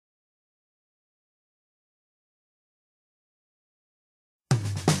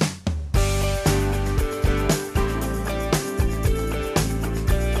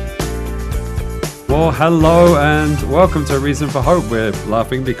Well, hello and welcome to A Reason for Hope. We're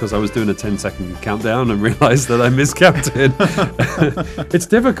laughing because I was doing a 10-second countdown and realized that I miscounted. It's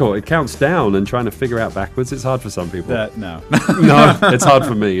difficult. It counts down, and trying to figure out backwards, it's hard for some people. No, it's hard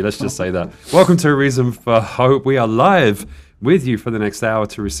for me. Let's just say that. Welcome to A Reason for Hope. We are live with you for the next hour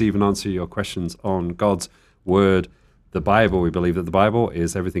to receive and answer your questions on God's Word, the Bible. We believe that the Bible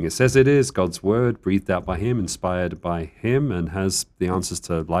is everything it says it is, God's Word, breathed out by Him, inspired by Him, and has the answers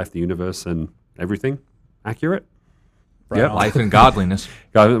to life, the universe, and everything accurate. Right. Yep. Life and godliness.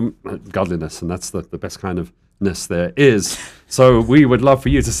 Godliness, and that's the best kind of ness there is. So we would love for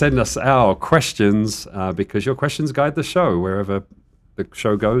you to send us our questions because your questions guide the show. Wherever the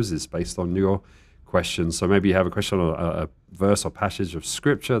show goes is based on your questions. So maybe you have a question on a verse or passage of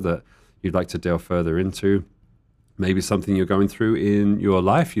scripture that you'd like to delve further into. Maybe something you're going through in your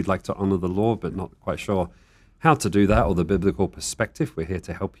life. You'd like to honor the Lord, but not quite sure how to do that, or the biblical perspective. We're here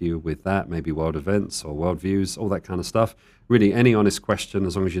to help you with that, maybe world events or world views, all that kind of stuff. Really, any honest question,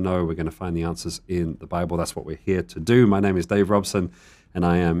 as long as you know we're going to find the answers in the Bible. That's what we're here to do. My name is Dave Robson, and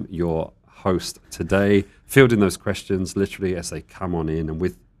I am your host today, fielding those questions literally as they come on in, and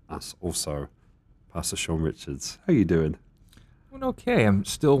with us also, Pastor Sean Richards. How are you doing? Well, okay, I'm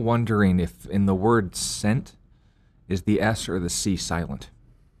still wondering if in the word sent, is the S or the C silent?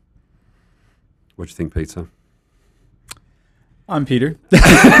 What do you think, Peter? I'm Peter.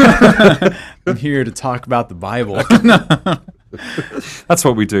 I'm here to talk about the Bible. That's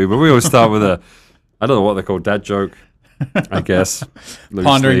what we do, but we always start with I don't know what they're called, dad joke, I guess.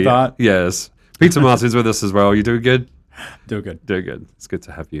 Pondering thought. Yes. Peter Martin's with us as well. You doing good? Doing good. Doing good. It's good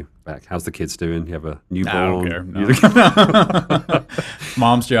to have you back. How's the kids doing? You have a newborn? I don't care. No.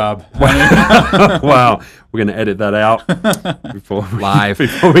 Mom's job. Wow. We're going to edit that out before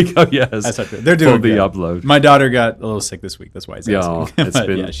we go. Yes. That's okay. They're doing the good. upload. My daughter got a little sick this week. That's why he's asking.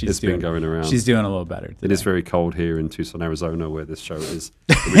 It's been going around. She's doing a little better today. It is very cold here in Tucson, Arizona, where this show is.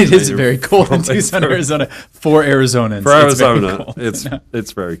 It is very cold in Tucson, Arizona. For Arizonans. For Arizona,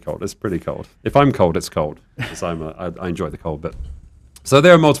 it's very cold. It's pretty cold. If I'm cold, it's cold. Because I enjoy the cold. But so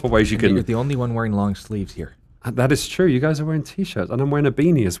there are multiple ways you can. You're the only one wearing long sleeves here. That is true. You guys are wearing T-shirts, and I'm wearing a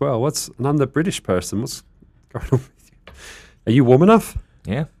beanie as well. And I'm the British person. What's going on with you? Are you warm enough?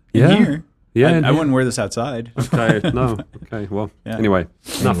 Yeah. In here? Yeah. I wouldn't wear this outside. Okay. No. Okay. Well. Yeah. Anyway,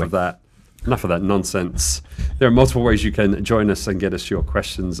 enough of that. Enough of that nonsense. There are multiple ways you can join us and get us your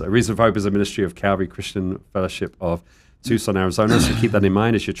questions. A Reason for Hope is a ministry of Calvary Christian Fellowship of Tucson, Arizona. So keep that in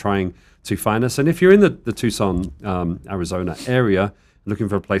mind as you're trying to find us. And if you're in the Tucson, Arizona area, looking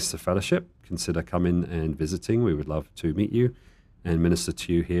for a place to fellowship, consider coming and visiting. We would love to meet you and minister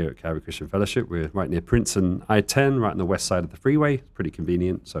to you here at Calvary Christian Fellowship. We're right near Prince and I-10, right on the west side of the freeway. Pretty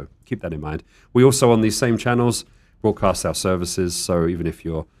convenient, so keep that in mind. We also, on these same channels, broadcast our services, so even if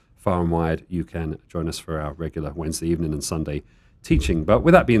you're far and wide, you can join us for our regular Wednesday evening and Sunday teaching. But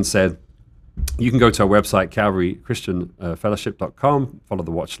with that being said, you can go to our website, calvarychristianfellowship.com, follow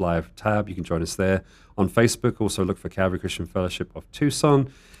the Watch Live tab. You can join us there. On Facebook, also look for Calvary Christian Fellowship of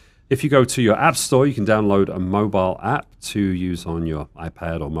Tucson. If you go to your app store, you can download a mobile app to use on your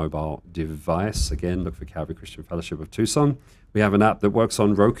iPad or mobile device. Again, look for Calvary Christian Fellowship of Tucson. We have an app that works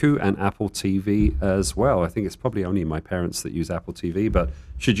on Roku and Apple TV as well. I think it's probably only my parents that use Apple TV, but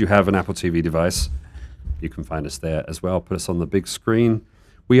should you have an Apple TV device, you can find us there as well. Put us on the big screen.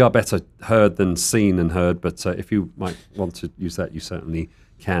 We are better heard than seen and heard, but if you might want to use that, you certainly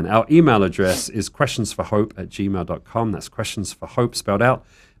can. Our email address is questionsforhope@gmail.com. That's questionsforhope spelled out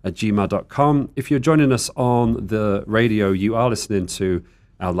 @gmail.com. If you're joining us on the radio, you are listening to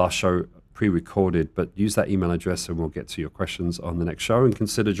our last show pre-recorded, but use that email address and we'll get to your questions on the next show. And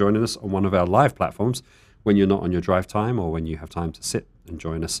consider joining us on one of our live platforms when you're not on your drive time or when you have time to sit and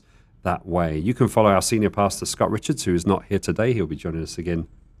join us that way. You can follow our senior pastor, Scott Richards, who is not here today. He'll be joining us again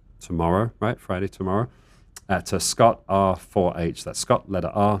tomorrow, right? Friday tomorrow at Scott R4H. That's Scott,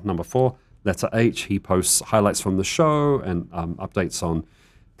 letter R, number 4, letter H. He posts highlights from the show and updates on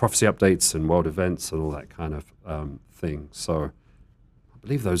prophecy updates and world events and all that kind of thing. So I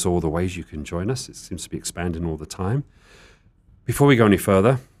believe those are all the ways you can join us. It seems to be expanding all the time. Before we go any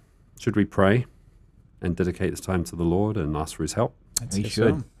further, should we pray and dedicate this time to the Lord and ask for his help? We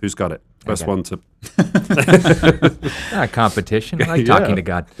should. So. Who's got it? First one to... Not competition. I like talking to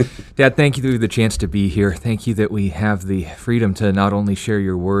God. Dad, thank you for the chance to be here. Thank you that we have the freedom to not only share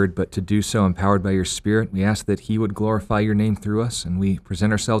your word, but to do so empowered by your Spirit. We ask that he would glorify your name through us, and we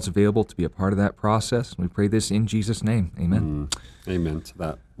present ourselves available to be a part of that process. We pray this in Jesus' name. Amen. Amen to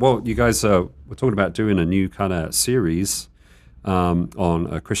that. Well, you guys, we're talking about doing a new kind of series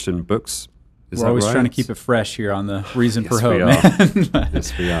on Christian books We're always trying to keep it fresh here on the Reason for Hope.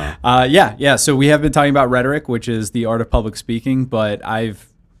 Yes, we are. Yeah. So we have been talking about rhetoric, which is the art of public speaking, but I've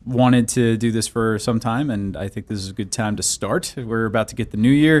wanted to do this for some time, and I think this is a good time to start. We're about to get the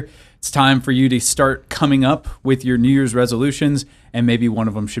new year. It's time for you to start coming up with your New Year's resolutions, and maybe one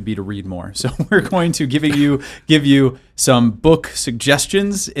of them should be to read more. So we're going to give you some book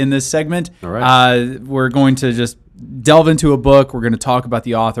suggestions in this segment. All right. We're going to just delve into a book. We're going to talk about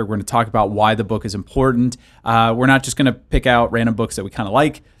the author. We're going to talk about why the book is important. We're not just going to pick out random books that we kind of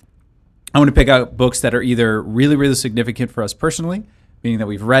like. I want to pick out books that are either really, really significant for us personally, meaning that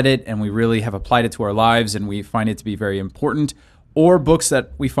we've read it and we really have applied it to our lives and we find it to be very important, or books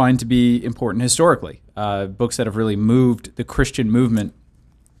that we find to be important historically, books that have really moved the Christian movement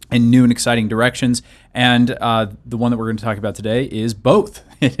in new and exciting directions. And the one that we're going to talk about today is both.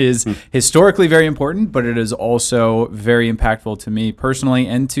 It is historically very important, but it is also very impactful to me personally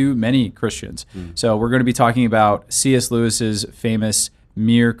and to many Christians. So we're going to be talking about C.S. Lewis's famous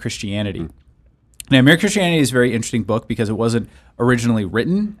Mere Christianity. Now, Mere Christianity is a very interesting book because it wasn't originally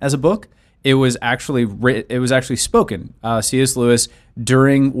written as a book. It was actually spoken. C.S. Lewis,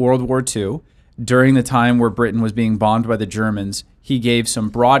 during World War II, during the time where Britain was being bombed by the Germans, he gave some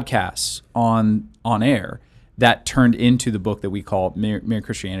broadcasts on air that turned into the book that we call Mere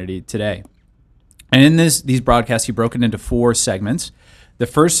Christianity today. And in these broadcasts, he broke it into 4 segments. The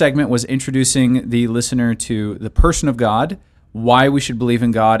first segment was introducing the listener to the person of God, why we should believe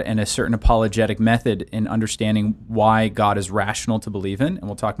in God, and a certain apologetic method in understanding why God is rational to believe in. And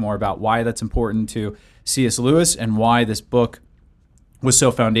we'll talk more about why that's important to C.S. Lewis and why this book was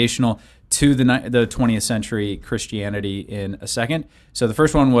so foundational to the 20th century Christianity in a second. So the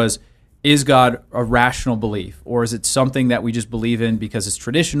first one was, is God a rational belief? Or is it something that we just believe in because it's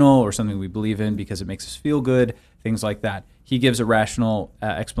traditional, or something we believe in because it makes us feel good, things like that? He gives a rational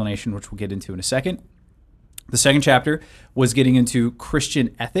explanation, which we'll get into in a second. The second chapter was getting into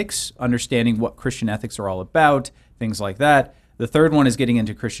Christian ethics, understanding what Christian ethics are all about, things like that. The third one is getting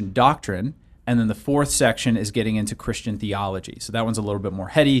into Christian doctrine. And then the fourth section is getting into Christian theology. So that one's a little bit more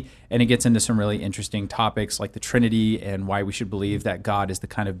heady, and it gets into some really interesting topics like the Trinity and why we should believe that God is the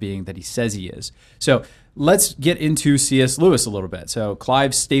kind of being that he says he is. So let's get into C.S. Lewis a little bit. So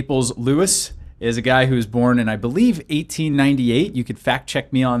Clive Staples Lewis is a guy who was born in, I believe, 1898. You could fact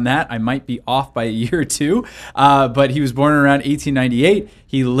check me on that. I might be off by a year or two, but he was born around 1898.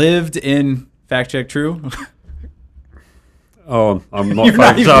 He lived in, fact check true? Oh, I'm not. You're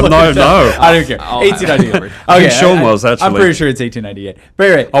not even No. I don't care. 1898. Okay, Sean was actually. I'm pretty sure it's 1898.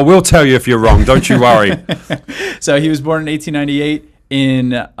 But anyway, I will tell you if you're wrong. Don't you worry. So he was born in 1898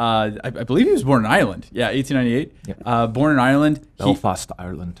 in, I believe he was born in Ireland. Yeah, 1898. Yep. Born in Ireland. Belfast,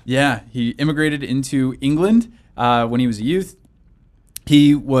 Ireland. Yeah, he immigrated into England when he was a youth.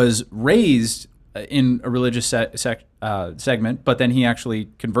 He was raised in a religious segment, but then he actually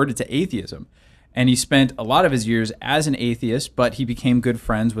converted to atheism. And he spent a lot of his years as an atheist, but he became good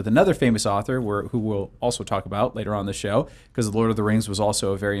friends with another famous author who we'll also talk about later on the show, because The Lord of the Rings was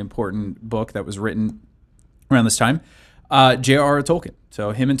also a very important book that was written around this time, J.R.R. Tolkien.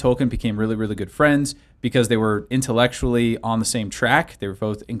 So him and Tolkien became really, really good friends because they were intellectually on the same track. They were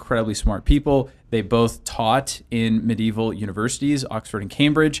both incredibly smart people. They both taught in medieval universities, Oxford and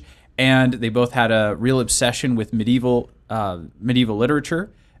Cambridge, and they both had a real obsession with medieval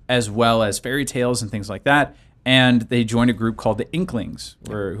literature, as well as fairy tales and things like that. And they joined a group called the Inklings,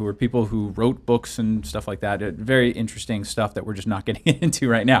 who were people who wrote books and stuff like that. Very interesting stuff that we're just not getting into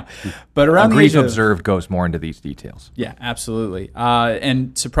right now. But around Agreed to Observe goes more into these details. Yeah, absolutely.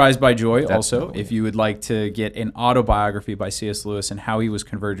 And Surprised by Joy also. If you would like to get an autobiography by C.S. Lewis and how he was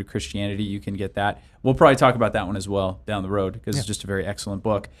converted to Christianity, you can get that. We'll probably talk about that one as well down the road, because it's just a very excellent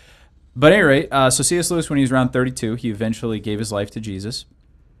book. But at any rate, so C.S. Lewis, when he was around 32, he eventually gave his life to Jesus,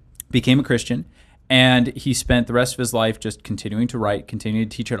 became a Christian, and he spent the rest of his life just continuing to write, continuing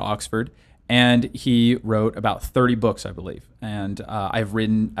to teach at Oxford, and he wrote about 30 books, I believe. And I've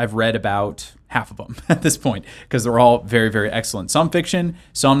read about half of them at this point, because they're all very, very excellent. Some fiction,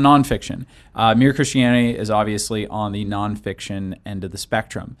 some nonfiction. Mere Christianity is obviously on the nonfiction end of the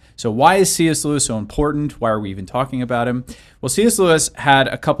spectrum. So why is C.S. Lewis so important? Why are we even talking about him? Well, C.S. Lewis had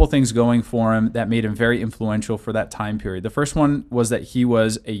a couple things going for him that made him very influential for that time period. The first one was that he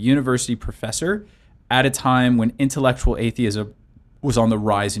was a university professor at a time when intellectual atheism was on the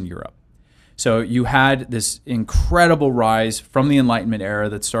rise in Europe. So you had this incredible rise from the Enlightenment era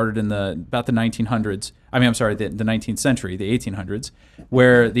that started in about the 1900s. The 19th century, the 1800s,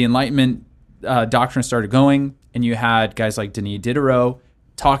 where the Enlightenment doctrine started going, and you had guys like Denis Diderot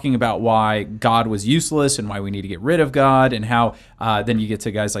talking about why God was useless and why we need to get rid of God, and how then you get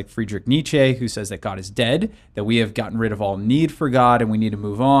to guys like Friedrich Nietzsche, who says that God is dead, that we have gotten rid of all need for God and we need to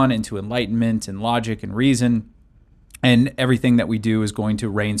move on into enlightenment and logic and reason, and everything that we do is going to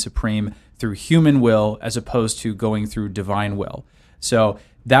reign supreme through human will as opposed to going through divine will. So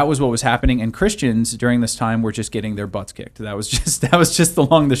that was what was happening, and Christians during this time were just getting their butts kicked. That was just the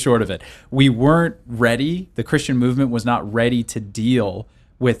long, the short of it. We weren't ready. The Christian movement was not ready to deal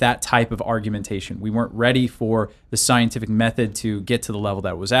with that type of argumentation. We weren't ready for the scientific method to get to the level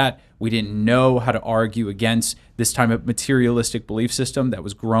that it was at. We didn't know how to argue against this type of materialistic belief system that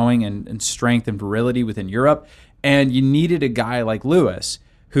was growing in strength and virility within Europe. And you needed a guy like Lewis,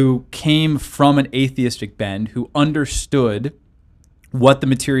 who came from an atheistic bend, who understood what the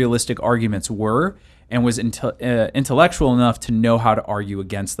materialistic arguments were and was intellectual enough to know how to argue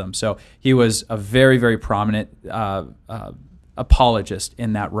against them. So he was a very, very prominent apologist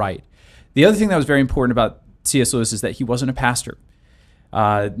in that right. The other thing that was very important about C.S. Lewis is that he wasn't a pastor.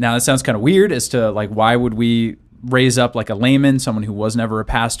 Now that sounds kind of weird as to like, why would we raise up like a layman, someone who was never a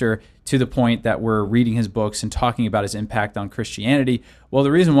pastor, to the point that we're reading his books and talking about his impact on Christianity? Well,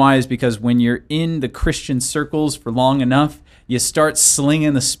 the reason why is because when you're in the Christian circles for long enough, you start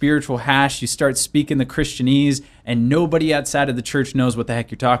slinging the spiritual hash, you start speaking the Christianese, and nobody outside of the church knows what the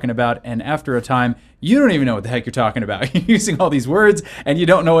heck you're talking about. And after a time, you don't even know what the heck you're talking about. You're using all these words, and you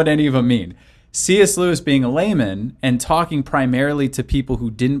don't know what any of them mean. C.S. Lewis, being a layman and talking primarily to people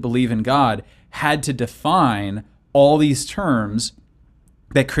who didn't believe in God, had to define all these terms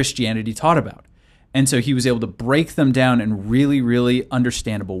that Christianity taught about. And so he was able to break them down in really, really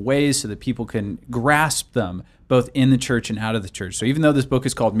understandable ways so that people can grasp them both in the church and out of the church. So even though this book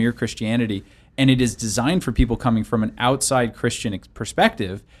is called Mere Christianity, and it is designed for people coming from an outside Christian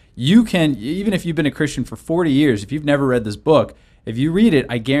perspective, you can, even if you've been a Christian for 40 years, if you've never read this book, if you read it,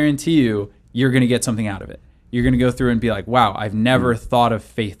 I guarantee you're going to get something out of it. You're going to go through and be like, wow, I've never thought of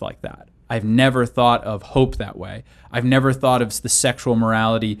faith like that. I've never thought of hope that way. I've never thought of the sexual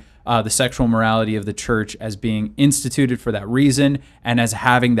morality of the church as being instituted for that reason and as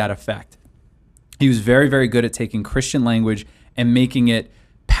having that effect. He was very, very good at taking Christian language and making it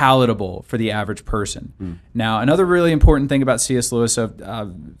palatable for the average person. Now, another really important thing about C.S. Lewis,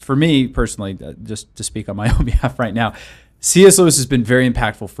 for me personally, just to speak on my own behalf right now, C.S. Lewis has been very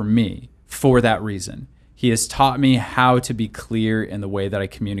impactful for me for that reason. He has taught me how to be clear in the way that I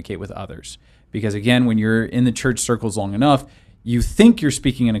communicate with others. Because again, when you're in the church circles long enough, you think you're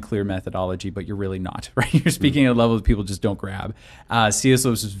speaking in a clear methodology, but you're really not, right? You're speaking at a level that people just don't grab. C.S.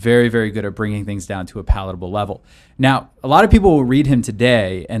 Lewis is very, very good at bringing things down to a palatable level. Now, a lot of people will read him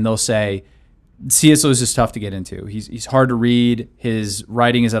today and they'll say, C.S. Lewis is tough to get into. He's hard to read. His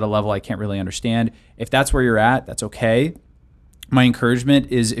writing is at a level I can't really understand. If that's where you're at, that's okay. My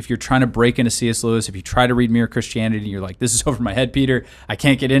encouragement is, if you're trying to break into C.S. Lewis, if you try to read Mere Christianity and you're like, this is over my head, Peter, I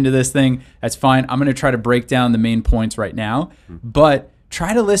can't get into this thing, that's fine. I'm going to try to break down the main points right now. But try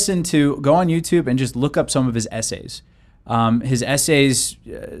to go on YouTube and just look up some of his essays. His essays,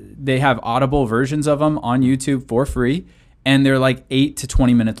 they have audible versions of them on YouTube for free, and they're like 8 to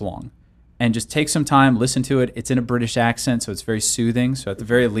 20 minutes long. And just take some time, listen to it. It's in a British accent, so it's very soothing. So at the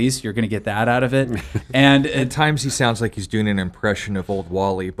very least, you're going to get that out of it. And at times, he sounds like he's doing an impression of old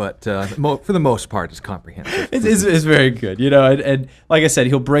Wally, but for the most part, it's comprehensive. It's very good, And like I said,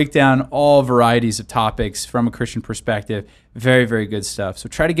 he'll break down all varieties of topics from a Christian perspective. Very, very good stuff. So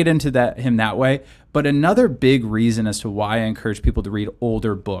try to get into him that way. But another big reason as to why I encourage people to read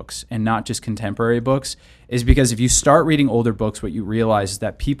older books and not just contemporary books is because if you start reading older books, what you realize is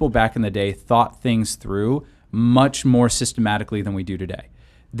that people back in the day thought things through much more systematically than we do today.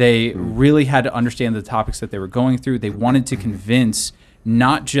 They really had to understand the topics that they were going through. They wanted to convince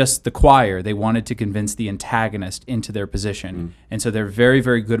not just the choir, they wanted to convince the antagonist into their position. And so they're very,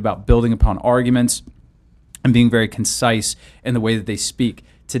 very good about building upon arguments and being very concise in the way that they speak.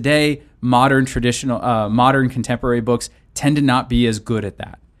 Today, modern contemporary books tend to not be as good at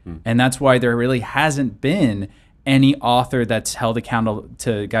that. And that's why there really hasn't been any author that's held accountable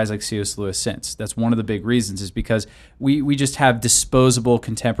to guys like C.S. Lewis since. That's one of the big reasons, is because we just have disposable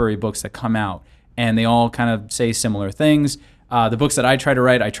contemporary books that come out, and they all kind of say similar things. The books that I try to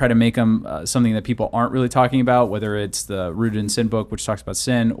write, I try to make them something that people aren't really talking about, whether it's the Rooted in Sin book, which talks about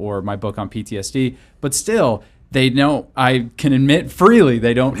sin, or my book on PTSD. But still, I can admit freely,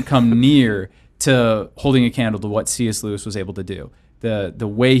 they don't come near to holding a candle to what C.S. Lewis was able to do. The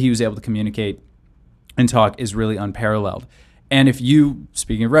way he was able to communicate and talk is really unparalleled. And if you,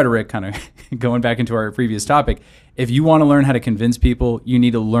 speaking of rhetoric, kind of going back into our previous topic, if you want to learn how to convince people, you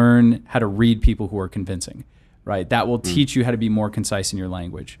need to learn how to read people who are convincing. right? That will teach you how to be more concise in your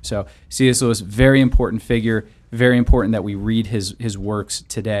language. So C.S. Lewis, very important figure, very important that we read his works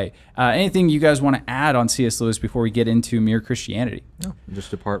today. Anything you guys want to add on C.S. Lewis before we get into Mere Christianity? No,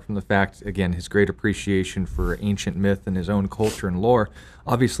 just apart from the fact, again, his great appreciation for ancient myth and his own culture and lore.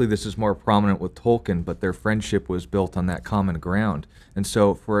 Obviously, this is more prominent with Tolkien, but their friendship was built on that common ground. And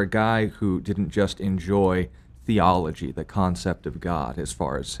so for a guy who didn't just enjoy theology, the concept of God, as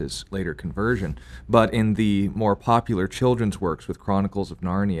far as his later conversion, but in the more popular children's works with Chronicles of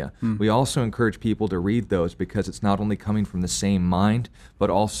Narnia, we also encourage people to read those because it's not only coming from the same mind,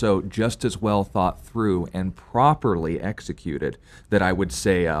 but also just as well thought through and properly executed that I would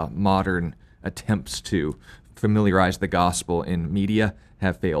say modern attempts to familiarize the gospel in media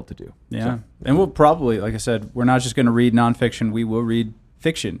have failed to do. Yeah, and we'll probably, like I said, we're not just going to read nonfiction, we will read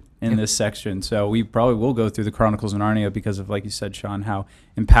fiction in this section. So we probably will go through the Chronicles of Narnia because of, like you said, Sean, how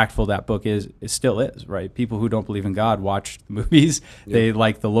impactful that book is. It still is, right? People who don't believe in God watch the movies. They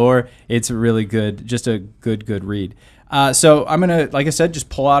like the lore. It's really good, just a good read. So I'm going to, like I said, just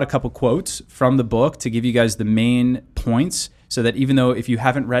pull out a couple quotes from the book to give you guys the main points so that even though if you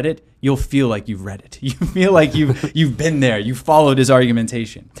haven't read it, you'll feel like you've read it. You feel like you've been there. You followed his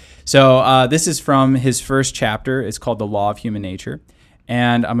argumentation. So this is from his first chapter. It's called The Law of Human Nature.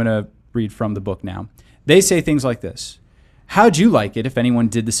 And I'm going to read from the book now. They say things like this. How'd you like it if anyone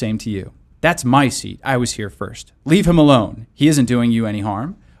did the same to you? That's my seat. I was here first. Leave him alone. He isn't doing you any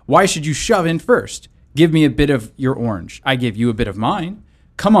harm. Why should you shove in first? Give me a bit of your orange. I give you a bit of mine.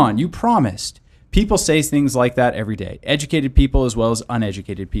 Come on, you promised. People say things like that every day. Educated people as well as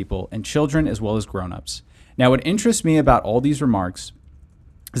uneducated people, and children as well as grown-ups. Now, what interests me about all these remarks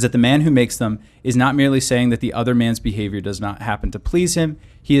is that the man who makes them is not merely saying that the other man's behavior does not happen to please him.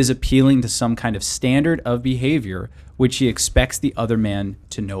 He is appealing to some kind of standard of behavior which he expects the other man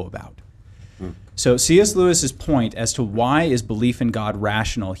to know about. So C.S. Lewis's point as to why is belief in God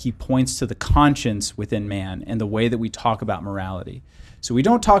rational, he points to the conscience within man and the way that we talk about morality. So we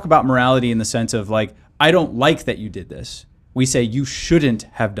don't talk about morality in the sense of like, I don't like that you did this. We say you shouldn't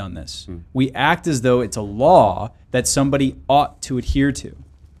have done this. We act as though it's a law that somebody ought to adhere to.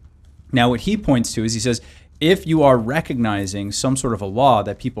 Now, what he points to is he says, if you are recognizing some sort of a law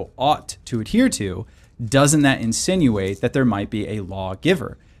that people ought to adhere to, doesn't that insinuate that there might be a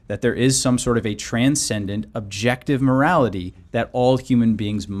lawgiver, that there is some sort of a transcendent, objective morality that all human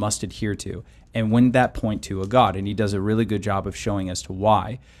beings must adhere to? And wouldn't that point to a God? And he does a really good job of showing as to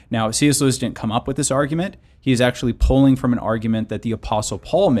why. Now, C.S. Lewis didn't come up with this argument. He is actually pulling from an argument that the Apostle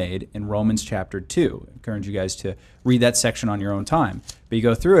Paul made in Romans chapter 2. I encourage you guys to read that section on your own time. But you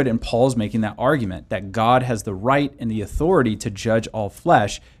go through it, and Paul's making that argument that God has the right and the authority to judge all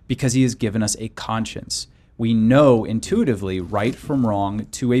flesh because he has given us a conscience. We know intuitively right from wrong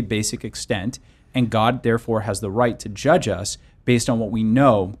to a basic extent, and God therefore has the right to judge us based on what we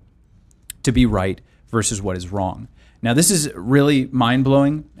know to be right versus what is wrong. Now, this is really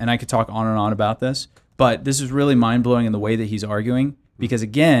mind-blowing, and I could talk on and on about this, but this is really mind-blowing in the way that he's arguing because,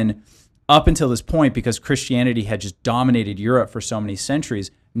 again, up until this point, because Christianity had just dominated Europe for so many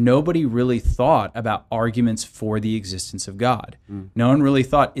centuries, nobody really thought about arguments for the existence of God. No one really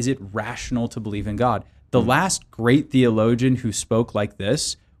thought, is it rational to believe in God? The last great theologian who spoke like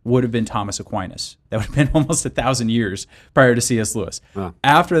this would have been Thomas Aquinas. That would have been almost 1,000 years prior to C.S. Lewis.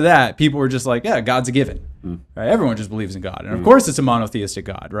 After that, people were just like, yeah, God's a given. Right? Everyone just believes in God. And of course it's a monotheistic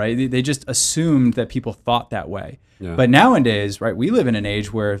God, right? They just assumed that people thought that way. But nowadays, right, we live in an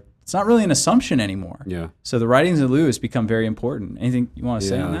age where it's not really an assumption anymore. So the writings of Lewis become very important. Anything you want to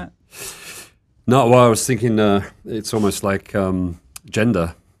say on that? No, well, I was thinking it's almost like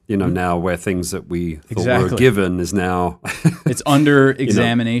gender. Now where things that we thought were given is now it's under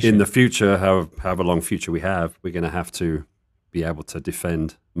examination. In the future, however long future we have, we're going to have to be able to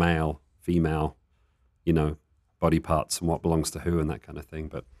defend male, female, body parts and what belongs to who and that kind of thing.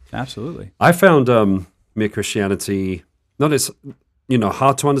 But absolutely, I found Mere Christianity not as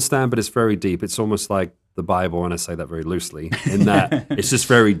hard to understand, but it's very deep. It's almost like the Bible, and I say that very loosely, in that it's just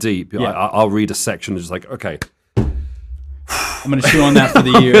very deep. I'll read a section and just like, okay. I'm going to chew on that for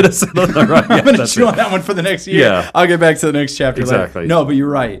the year. I'm going to chew on that one for the next year. Yeah. I'll get back to the next chapter exactly. later. No, but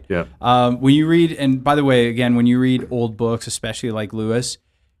you're right. Yeah. When you read, and by the way, again, when you read old books, especially like Lewis,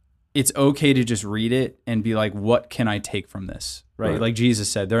 it's okay to just read it and be like, what can I take from this? Right? Like Jesus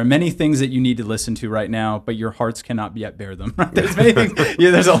said, there are many things that you need to listen to right now, but your hearts cannot yet bear them. Right? There's many things,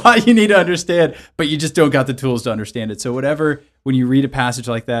 there's a lot you need to understand, but you just don't got the tools to understand it. So when you read a passage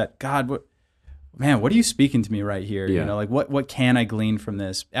like that, God, man, what are you speaking to me right here? Yeah. You know, like what can I glean from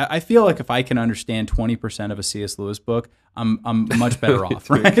this? I feel like if I can understand 20% of a C.S. Lewis book, I'm much better off,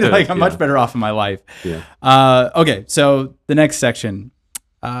 right? Good, Like I'm much better off in my life. Yeah. Okay, so the next section,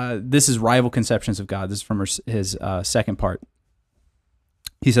 this is rival conceptions of God. This is from his second part.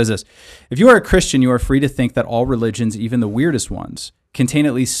 He says this: if you are a Christian, you are free to think that all religions, even the weirdest ones, contain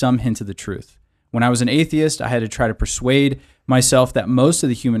at least some hint of the truth. When I was an atheist, I had to try to persuade myself that most of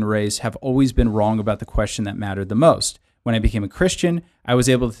the human race have always been wrong about the question that mattered the most. When I became a Christian, I was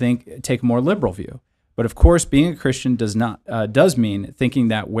able to take a more liberal view. But of course, being a Christian does mean thinking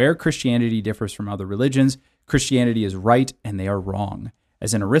that where Christianity differs from other religions, Christianity is right and they are wrong.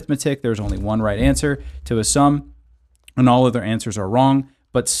 As in arithmetic, there's only one right answer to a sum, and all other answers are wrong.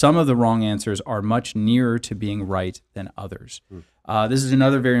 But some of the wrong answers are much nearer to being right than others. This is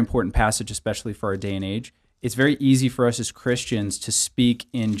another very important passage, especially for our day and age. It's very easy for us as Christians to speak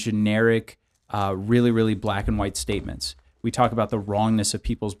in generic, really, really black and white statements. We talk about the wrongness of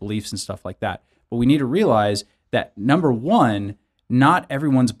people's beliefs and stuff like that. But we need to realize that, number one, not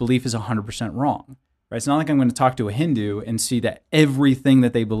everyone's belief is 100% wrong. Right? It's not like I'm going to talk to a Hindu and see that everything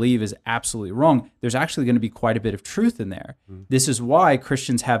that they believe is absolutely wrong. There's actually going to be quite a bit of truth in there. This is why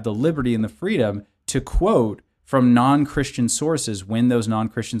Christians have the liberty and the freedom to quote from non-Christian sources when those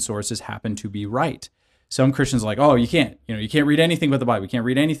non-Christian sources happen to be right. Some Christians are like, oh, you can't read anything but the Bible. You can't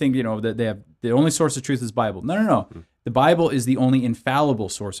read anything, that they have, the only source of truth is Bible. No. The Bible is the only infallible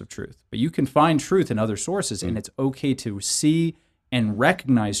source of truth. But you can find truth in other sources, and it's okay to see and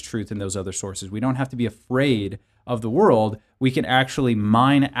recognize truth in those other sources. We don't have to be afraid of the world. We can actually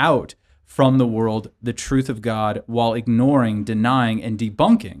mine out from the world the truth of God while ignoring, denying, and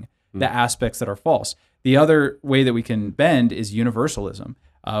debunking the aspects that are false. The other way that we can bend is universalism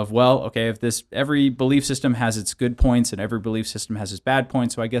of, if every belief system has its good points and every belief system has its bad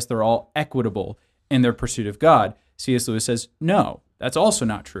points, so I guess they're all equitable in their pursuit of God. C.S. Lewis says, no, that's also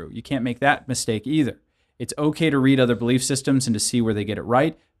not true. You can't make that mistake either. It's okay to read other belief systems and to see where they get it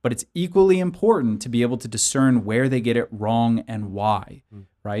right, but it's equally important to be able to discern where they get it wrong and why,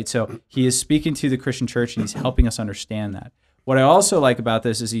 right? So he is speaking to the Christian church and he's helping us understand that. What I also like about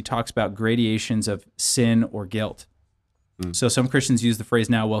this is he talks about gradations of sin or guilt. So some Christians use the phrase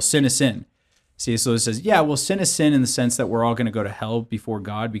now, well, sin is sin. C.S. Lewis says, sin is sin in the sense that we're all going to go to hell before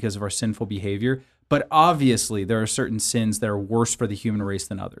God because of our sinful behavior. But obviously, there are certain sins that are worse for the human race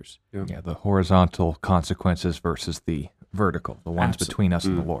than others. Yeah, the horizontal consequences versus the vertical, the ones between us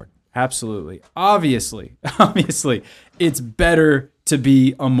and the Lord. Absolutely. Obviously, it's better to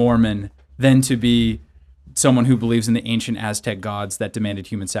be a Mormon than to be someone who believes in the ancient Aztec gods that demanded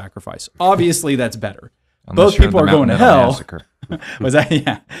human sacrifice. Obviously, that's better. Both people are going to hell. Was that?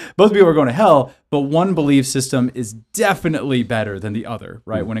 Yeah. Both people are going to hell, but one belief system is definitely better than the other,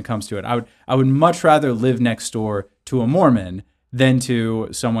 right? When it comes to it, I would much rather live next door to a Mormon than to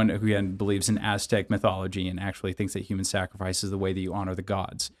someone who again believes in Aztec mythology and actually thinks that human sacrifice is the way that you honor the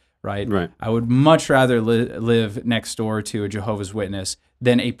gods, right? I would much rather live next door to a Jehovah's Witness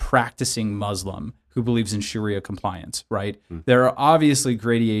than a practicing Muslim who believes in Sharia compliance, right? There are obviously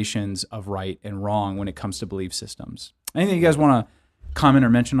gradations of right and wrong when it comes to belief systems. Anything you guys want to comment or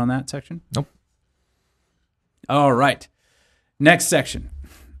mention on that section? Nope. All right. Next section,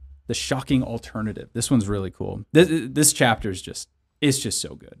 the shocking alternative. This one's really cool. This chapter is just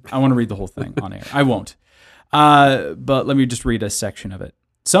so good. I want to read the whole thing on air. I won't. But let me just read a section of it.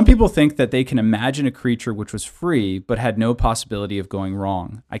 Some people think that they can imagine a creature which was free but had no possibility of going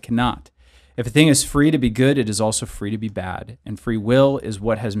wrong. I cannot. If a thing is free to be good, it is also free to be bad, and free will is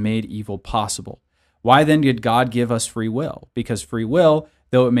what has made evil possible. Why then did God give us free will? Because free will,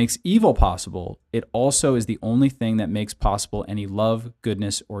 though it makes evil possible, it also is the only thing that makes possible any love,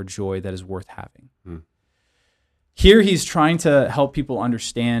 goodness, or joy that is worth having. Here he's trying to help people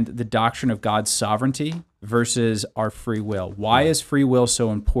understand the doctrine of God's sovereignty versus our free will. Why is free will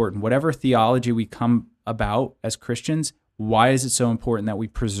so important? Whatever theology we come about as Christians, why is it so important that we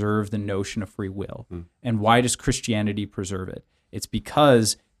preserve the notion of free will? And why does Christianity preserve it? It's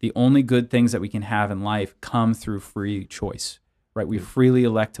because the only good things that we can have in life come through free choice, right? We freely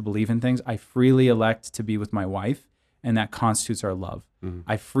elect to believe in things. I freely elect to be with my wife, and that constitutes our love.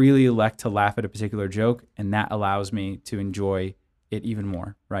 I freely elect to laugh at a particular joke, and that allows me to enjoy it even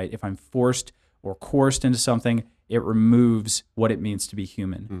more, right? If I'm forced or coerced into something, it removes what it means to be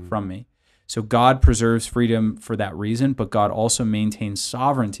human from me. So God preserves freedom for that reason, but God also maintains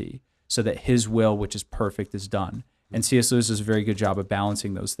sovereignty so that his will, which is perfect, is done. And C.S. Lewis does a very good job of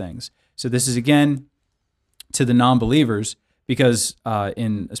balancing those things. So this is, again, to the non-believers, because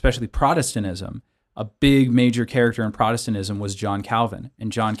in especially Protestantism, a big major character in Protestantism was John Calvin.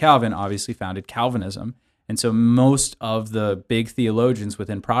 And John Calvin obviously founded Calvinism. And so most of the big theologians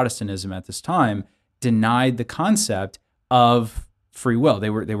within Protestantism at this time denied the concept of free will. They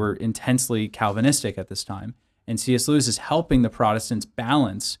were intensely Calvinistic at this time. And C.S. Lewis is helping the Protestants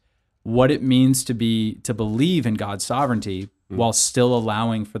balance what it means to believe in God's sovereignty while still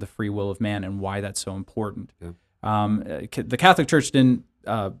allowing for the free will of man, and why that's so important. Yeah. The Catholic Church didn't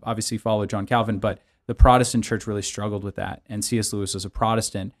obviously follow John Calvin, but the Protestant Church really struggled with that. And C.S. Lewis was a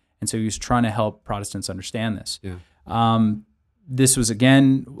Protestant, and so he was trying to help Protestants understand this. Yeah. This was,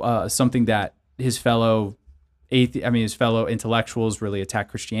 again, something that his fellow intellectuals really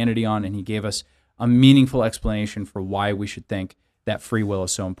attacked Christianity on, and he gave us a meaningful explanation for why we should think that free will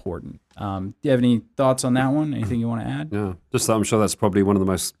is so important. Do you have any thoughts on that one? Anything you want to add? Yeah, just that I'm sure that's probably one of the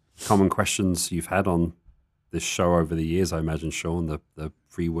most common questions you've had on this show over the years, I imagine, Sean, the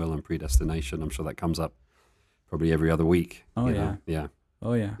free will and predestination. I'm sure that comes up probably every other week. Oh, yeah. Yeah.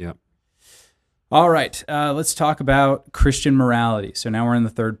 Oh, yeah. Yeah. All right, let's talk about Christian morality. So now we're in the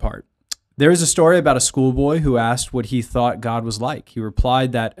third part. There is a story about a schoolboy who asked what he thought God was like. He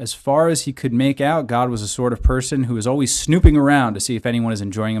replied that as far as he could make out, God was a sort of person who is always snooping around to see if anyone is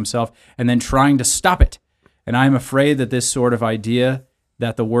enjoying himself and then trying to stop it. And I'm afraid that this sort of idea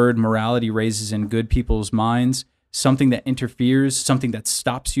that the word morality raises in good people's minds, something that interferes, something that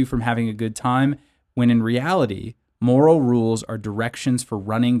stops you from having a good time, when in reality, moral rules are directions for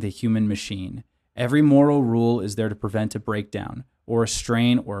running the human machine. Every moral rule is there to prevent a breakdown or a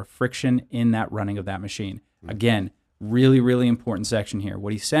strain or a friction in that running of that machine. Again, really, really important section here.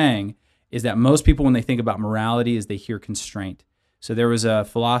 What he's saying is that most people, when they think about morality, is they hear constraint. So there was a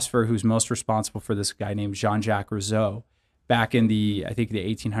philosopher who's most responsible for this, guy named Jean-Jacques Rousseau, back in the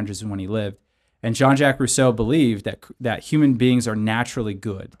 1800s when he lived. And Jean-Jacques Rousseau believed that human beings are naturally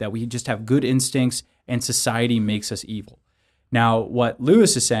good, that we just have good instincts and society makes us evil. Now, what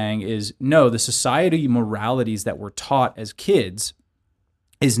Lewis is saying is, no, the society moralities that we're taught as kids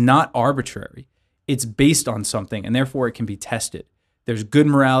is not arbitrary. It's based on something, and therefore it can be tested. There's good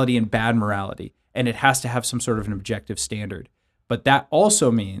morality and bad morality, and it has to have some sort of an objective standard. But that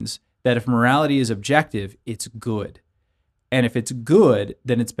also means that if morality is objective, it's good. And if it's good,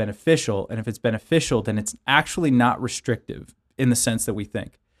 then it's beneficial. And if it's beneficial, then it's actually not restrictive in the sense that we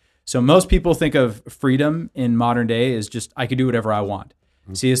think. So most people think of freedom in modern day as just, I can do whatever I want.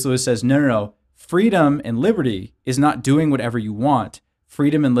 C.S. Lewis says, no. Freedom and liberty is not doing whatever you want.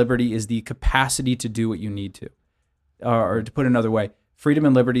 Freedom and liberty is the capacity to do what you need to. Or to put it another way, freedom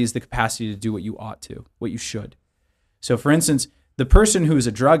and liberty is the capacity to do what you ought to, what you should. So for instance, the person who is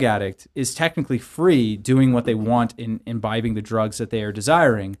a drug addict is technically free doing what they want in imbibing the drugs that they are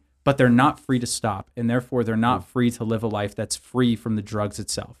desiring, but they're not free to stop, and therefore they're not free to live a life that's free from the drugs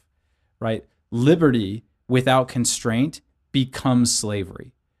itself. Right? Liberty without constraint becomes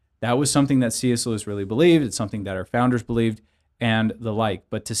slavery. That was something that C.S. Lewis really believed. It's something that our founders believed and the like.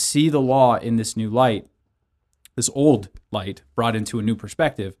 But to see the law in this new light, this old light brought into a new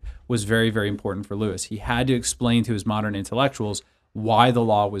perspective, was very, very important for Lewis. He had to explain to his modern intellectuals why the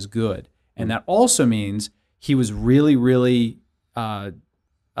law was good. And that also means he was really, really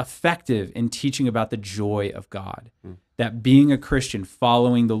effective in teaching about the joy of God. That being a Christian,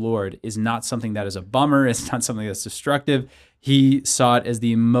 following the Lord, is not something that is a bummer. It's not something that's destructive. He saw it as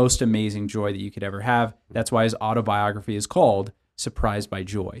the most amazing joy that you could ever have. That's why his autobiography is called Surprised by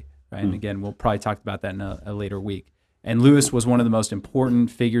Joy. Right? And again, we'll probably talk about that in a later week. And Lewis was one of the most important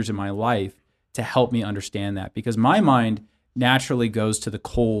figures in my life to help me understand that, because my mind naturally goes to the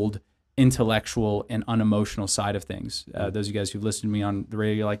cold, intellectual and unemotional side of things. Those of you guys who've listened to me on the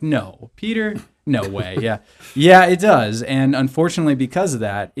radio, you're like, no, Peter, no way. Yeah, it does. And unfortunately, because of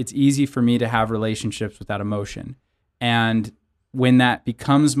that, it's easy for me to have relationships without emotion. And when that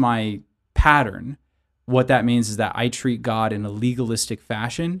becomes my pattern, what that means is that I treat God in a legalistic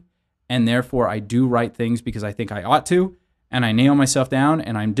fashion, and therefore I do right things because I think I ought to, and I nail myself down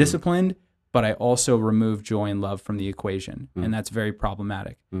and I'm disciplined, but I also remove joy and love from the equation, and that's very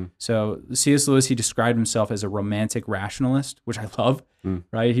problematic. So C.S. Lewis, he described himself as a romantic rationalist, which I love,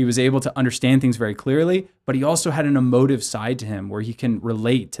 right? He was able to understand things very clearly, but he also had an emotive side to him where he can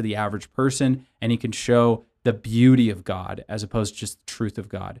relate to the average person, and he can show the beauty of God as opposed to just the truth of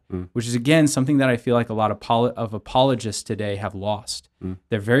God, which is, again, something that I feel like a lot of apologists today have lost.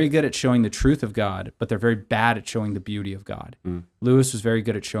 They're very good at showing the truth of God, but they're very bad at showing the beauty of God. Lewis was very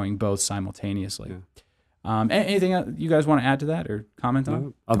good at showing both simultaneously. Anything you guys want to add to that or comment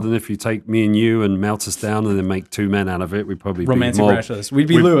on? Other than if you take me and you and melt us down and then make two men out of it, we'd probably romantic be more... rationalists. We'd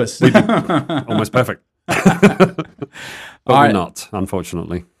be Lewis. We'd be almost perfect. But we're not,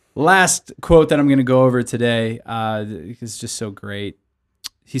 unfortunately. Last quote that I'm going to go over today is just so great.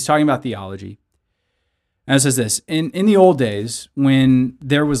 He's talking about theology. And it says this, in the old days, when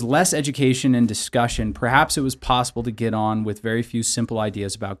there was less education and discussion, perhaps it was possible to get on with very few simple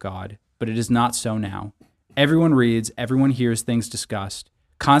ideas about God, but it is not so now. Everyone reads, everyone hears things discussed.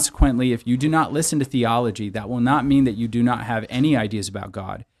 Consequently, if you do not listen to theology, that will not mean that you do not have any ideas about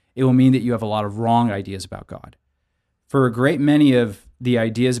God. It will mean that you have a lot of wrong ideas about God. For a great many of the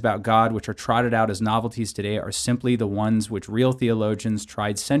ideas about God which are trotted out as novelties today are simply the ones which real theologians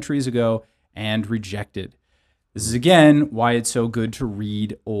tried centuries ago and rejected. This is, again, why it's so good to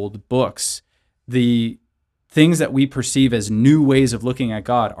read old books. The things that we perceive as new ways of looking at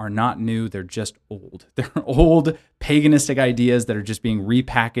God are not new, they're just old. They're old paganistic ideas that are just being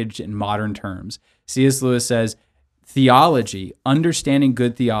repackaged in modern terms. C.S. Lewis says, theology, understanding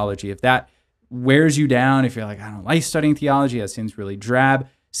good theology, if that wears you down, if you're like, I don't like studying theology, that seems really drab,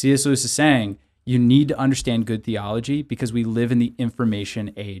 C.S. Lewis is saying, you need to understand good theology because we live in the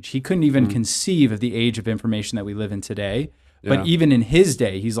information age. He couldn't even conceive of the age of information that we live in today. Yeah. But even in his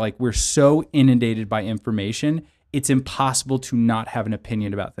day, he's like, we're so inundated by information, it's impossible to not have an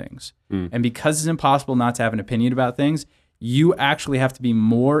opinion about things. And because it's impossible not to have an opinion about things, you actually have to be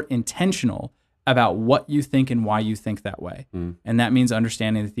more intentional about what you think and why you think that way. And that means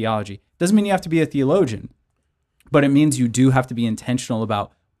understanding the theology. Doesn't mean you have to be a theologian, but it means you do have to be intentional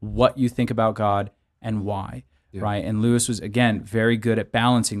about what you think about God and why, right? And Lewis was, again, very good at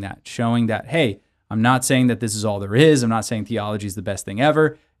balancing that, showing that, hey, I'm not saying that this is all there is. I'm not saying theology is the best thing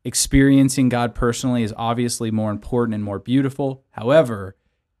ever. Experiencing God personally is obviously more important and more beautiful. However,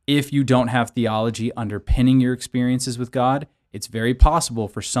 if you don't have theology underpinning your experiences with God, it's very possible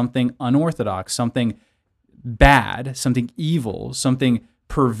for something unorthodox, something bad, something evil, something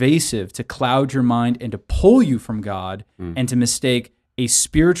pervasive to cloud your mind and to pull you from God and to mistake a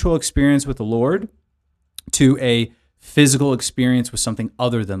spiritual experience with the Lord to a physical experience with something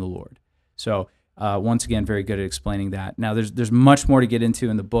other than the Lord. So once again, very good at explaining that. Now, there's much more to get into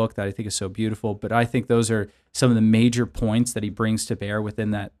in the book that I think is so beautiful, but I think those are some of the major points that he brings to bear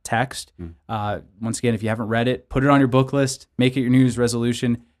within that text. Once again, if you haven't read it, put it on your book list, make it your New Year's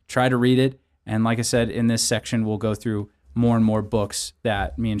resolution, try to read it. And like I said, in this section, we'll go through more and more books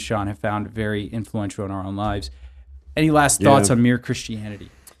that me and Sean have found very influential in our own lives. Any last thoughts on Mere Christianity?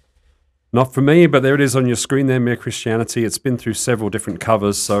 Not for me, but there it is on your screen there, Mere Christianity. It's been through several different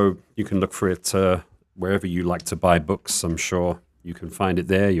covers, so you can look for it wherever you like to buy books. I'm sure you can find it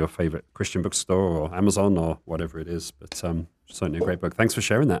there, your favorite Christian bookstore or Amazon or whatever it is. But certainly a great book. Thanks for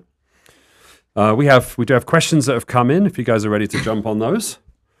sharing that. We do have questions that have come in, if you guys are ready to jump on those.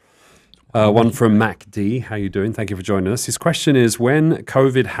 One from Mac D. How you doing? Thank you for joining us. His question is, when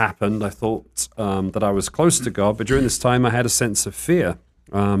COVID happened, I thought that I was close to God, but during this time I had a sense of fear.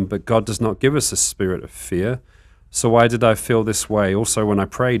 But God does not give us a spirit of fear. So why did I feel this way? Also, when I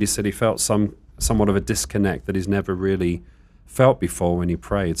prayed, he said he felt somewhat of a disconnect that he's never really felt before when he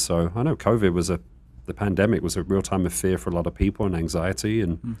prayed. So I know COVID the pandemic was a real time of fear for a lot of people and anxiety.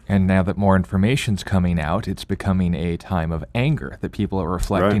 And now that more information's coming out, it's becoming a time of anger that people are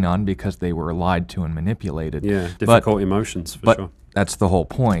reflecting on because they were lied to and manipulated. Yeah, difficult emotions for sure. That's the whole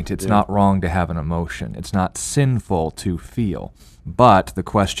point. It's not wrong to have an emotion. It's not sinful to feel. But the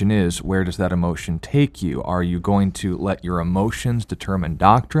question is, where does that emotion take you? Are you going to let your emotions determine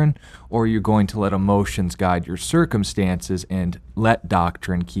doctrine, or are you going to let emotions guide your circumstances and let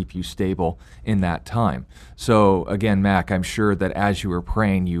doctrine keep you stable in that time? So again, Mac, I'm sure that as you were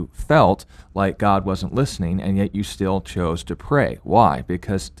praying, you felt like God wasn't listening, and yet you still chose to pray. Why?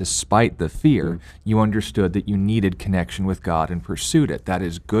 Because despite the fear, you understood that you needed connection with God and pursued it. That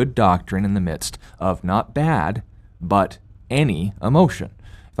is good doctrine in the midst of not bad, but any emotion.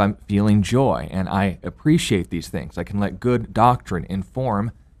 If I'm feeling joy and I appreciate these things, I can let good doctrine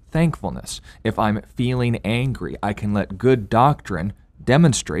inform thankfulness. If I'm feeling angry, I can let good doctrine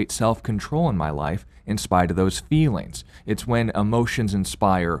demonstrate self-control in my life in spite of those feelings. It's when emotions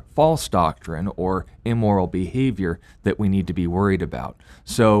inspire false doctrine or immoral behavior that we need to be worried about.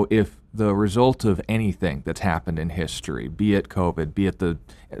 So if the result of anything that's happened in history, be it COVID, be it the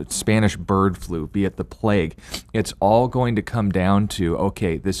Spanish bird flu, be it the plague, it's all going to come down to,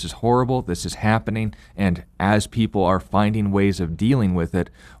 okay, this is horrible, this is happening, and as people are finding ways of dealing with it,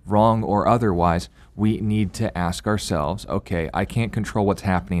 wrong or otherwise, we need to ask ourselves, okay, I can't control what's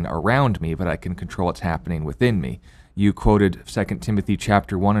happening around me, but I can control what's happening within me. You quoted 2 Timothy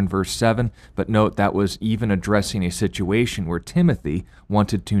chapter 1 and verse 7, but note that was even addressing a situation where Timothy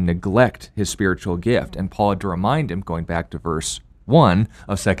wanted to neglect his spiritual gift, and Paul had to remind him, going back to verse 1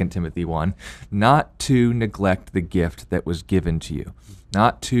 of 2 Timothy 1, not to neglect the gift that was given to you,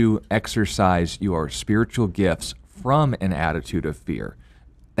 not to exercise your spiritual gifts from an attitude of fear.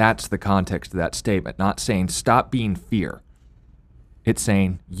 That's the context of that statement, not saying stop being fear. It's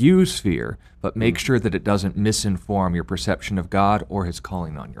saying use fear, but make sure that it doesn't misinform your perception of God or his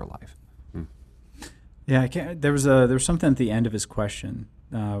calling on your life. Yeah, there was something at the end of his question.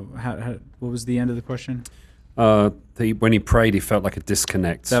 What was the end of the question? When he prayed, he felt like a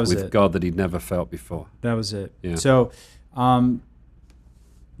disconnect with God that he'd never felt before. That was it. Yeah. So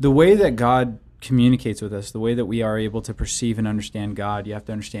the way that God communicates with us, the way that we are able to perceive and understand God, you have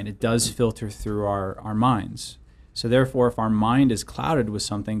to understand it does filter through our minds. So therefore, if our mind is clouded with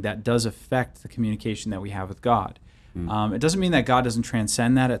something, that does affect the communication that we have with God. It doesn't mean that God doesn't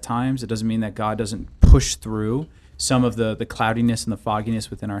transcend that at times. It doesn't mean that God doesn't push through some of the cloudiness and the fogginess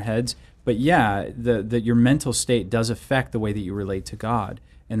within our heads. But yeah, your mental state does affect the way that you relate to God.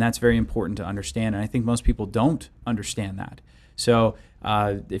 And that's very important to understand. And I think most people don't understand that. So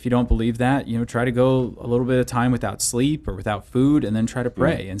if you don't believe that, try to go a little bit of time without sleep or without food, and then try to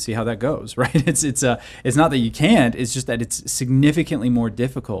pray and see how that goes. Right? It's not that you can't. It's just that it's significantly more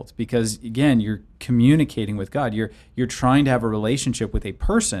difficult because again, you're communicating with God. You're trying to have a relationship with a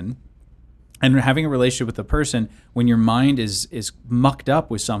person, and having a relationship with a person when your mind is mucked up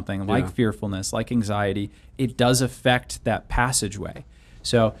with something like fearfulness, like anxiety, it does affect that passageway.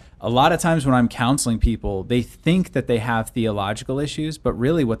 So a lot of times when I'm counseling people, they think that they have theological issues, but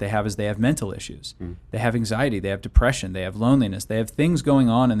really what they have is they have mental issues. They have anxiety, they have depression, they have loneliness, they have things going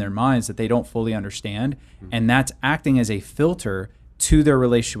on in their minds that they don't fully understand, and that's acting as a filter to their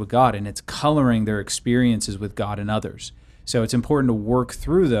relationship with God, and it's coloring their experiences with God and others. So it's important to work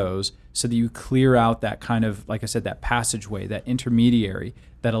through those so that you clear out that kind of, like I said, that passageway, that intermediary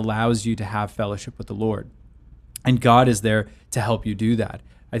that allows you to have fellowship with the Lord. And God is there to help you do that.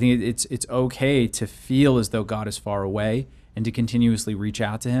 I think it's okay to feel as though God is far away and to continuously reach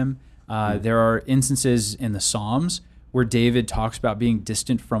out to him. There are instances in the Psalms where David talks about being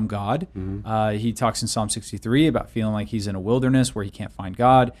distant from God. He talks in Psalm 63 about feeling like he's in a wilderness where he can't find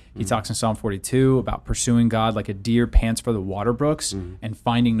God. He talks in Psalm 42 about pursuing God like a deer pants for the water brooks and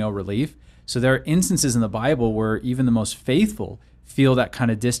finding no relief. So there are instances in the Bible where even the most faithful feel that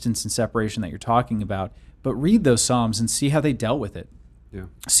kind of distance and separation that you're talking about. But read those Psalms and see how they dealt with it. Yeah.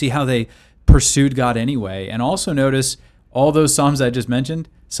 See how they pursued God anyway. And also notice all those Psalms I just mentioned,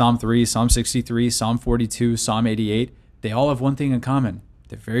 Psalm 3, Psalm 63, Psalm 42, Psalm 88, they all have one thing in common.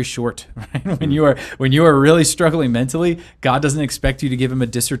 They're very short. Right? When you are really struggling mentally, God doesn't expect you to give him a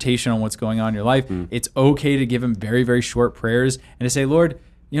dissertation on what's going on in your life. It's okay to give him very, very short prayers and to say, Lord,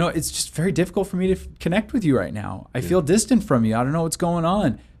 it's just very difficult for me to connect with you right now. I feel distant from you. I don't know what's going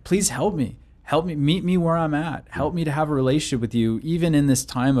on. Please help me. Help me, meet me where I'm at. Help me to have a relationship with you, even in this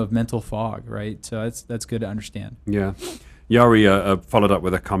time of mental fog, right? So that's good to understand. Yeah. Yari followed up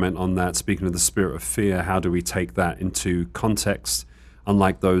with a comment on that. Speaking of the spirit of fear, how do we take that into context?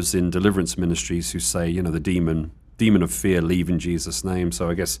 Unlike those in deliverance ministries who say, the demon of fear, leave in Jesus' name. So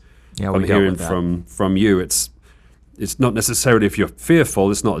I guess I'm hearing from you, it's not necessarily if you're fearful,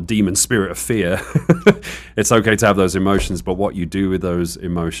 it's not a demon spirit of fear. It's okay to have those emotions, but what you do with those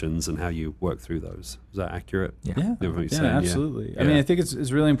emotions and how you work through those. Is that accurate? Yeah, absolutely. Yeah. I mean, I think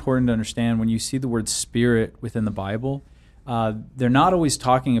it's really important to understand when you see the word spirit within the Bible, they're not always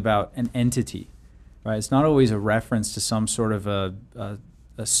talking about an entity, right? It's not always a reference to some sort of a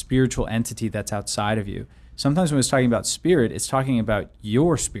spiritual entity that's outside of you. Sometimes when it's talking about spirit, it's talking about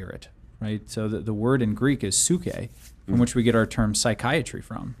your spirit, right? So the word in Greek is psyche, from which we get our term psychiatry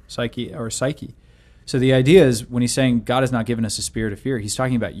from, psyche. So the idea is when he's saying God has not given us a spirit of fear, he's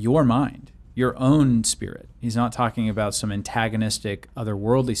talking about your mind, your own spirit. He's not talking about some antagonistic,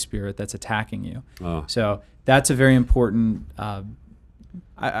 otherworldly spirit that's attacking you. Oh. So that's a very important,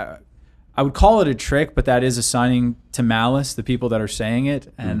 I would call it a trick, but that is assigning to malice the people that are saying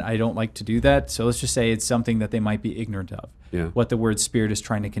it, and I don't like to do that. So let's just say it's something that they might be ignorant of, what the word spirit is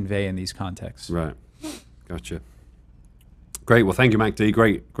trying to convey in these contexts. Right. Gotcha. Great. Well, thank you, Mac D.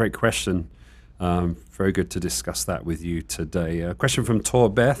 Great question. Very good to discuss that with you today. A question from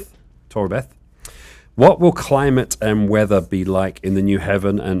Torbeth. What will climate and weather be like in the new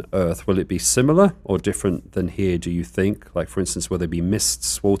heaven and earth? Will it be similar or different than here, do you think? Like, for instance, will there be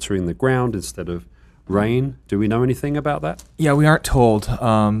mists watering the ground instead of rain? Do we know anything about that? Yeah, we aren't told.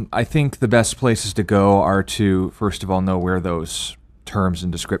 I think the best places to go are to, first of all, know where those terms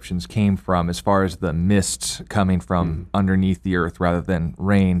and descriptions came from. As far as the mists coming from underneath the earth rather than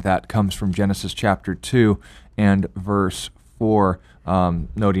rain, that comes from Genesis chapter 2 and verse 4,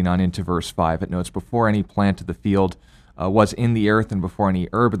 noting on into verse 5. It notes, before any plant of the field was in the earth, and before any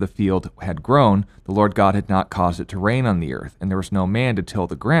herb of the field had grown, the Lord God had not caused it to rain on the earth, and there was no man to till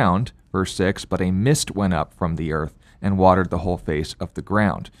the ground. Verse 6, but a mist went up from the earth and watered the whole face of the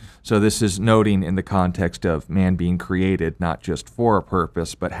ground. So this is noting in the context of man being created, not just for a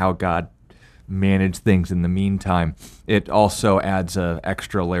purpose, but how God managed things in the meantime. It also adds an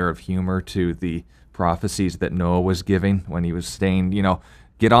extra layer of humor to the prophecies that Noah was giving when he was saying,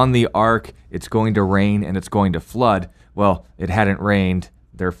 get on the ark, it's going to rain and it's going to flood. Well, it hadn't rained,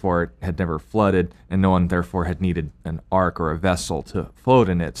 therefore it had never flooded, and no one therefore had needed an ark or a vessel to float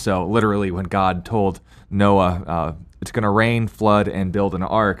in it. So literally when God told Noah, it's going to rain, flood, and build an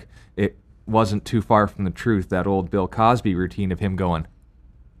ark, it wasn't too far from the truth, that old Bill Cosby routine of him going,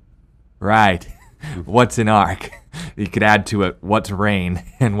 right, what's an ark? You could add to it, what's rain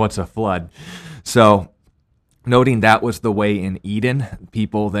and what's a flood. So noting that was the way in Eden,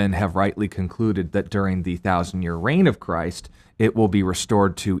 people then have rightly concluded that during the 1,000-year reign of Christ, it will be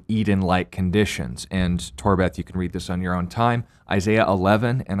restored to Eden-like conditions. And Torbeth, you can read this on your own time. Isaiah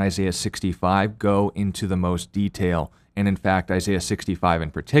 11 and Isaiah 65 go into the most detail. And in fact, Isaiah 65 in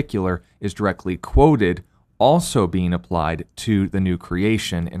particular is directly quoted also being applied to the new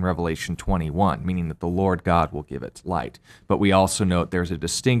creation in Revelation 21, meaning that the Lord God will give its light. But we also note there's a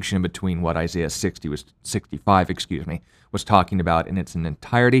distinction between what Isaiah 65 was talking about in its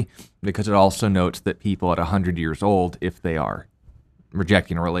entirety, because it also notes that people at 100 years old, if they are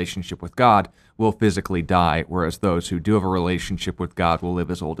rejecting a relationship with God, will physically die, whereas those who do have a relationship with God will live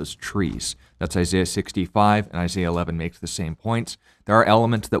as old as trees. That's Isaiah 65, and Isaiah 11 makes the same points. There are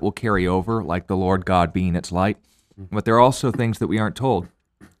elements that will carry over, like the Lord God being its light, but there are also things that we aren't told,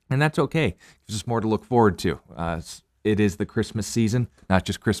 and that's okay. There's just more to look forward to. It is the Christmas season, not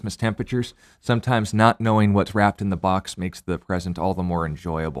just Christmas temperatures. Sometimes not knowing what's wrapped in the box makes the present all the more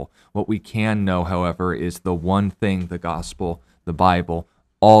enjoyable. What we can know, however, is the one thing the gospel, the Bible,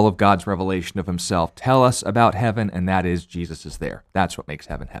 all of God's revelation of himself tell us about heaven, and that is Jesus is there. That's what makes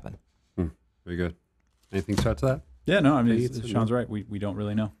heaven heaven. Very good. Anything to add to that? Yeah, no, I mean, Sean's right. We don't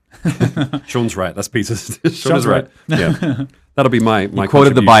really know. Sean's right. That's Peter's. Sean's right. Yeah. That'll be my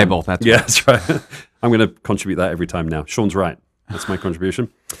quoted the Bible. That's right. That's right. I'm going to contribute that every time now. Sean's right. That's my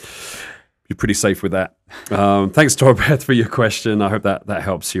contribution. You're pretty safe with that. Thanks, Torbeth, for your question. I hope that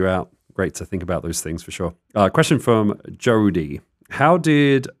helps you out. Great to think about those things for sure. Question from Jody. How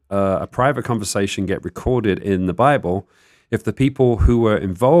did a private conversation get recorded in the Bible if the people who were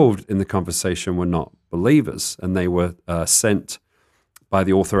involved in the conversation were not believers and they were sent by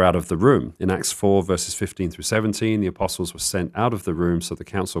the author out of the room? In Acts 4, verses 15 through 17, the apostles were sent out of the room so the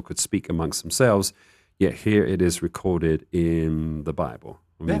council could speak amongst themselves, yet here it is recorded in the Bible.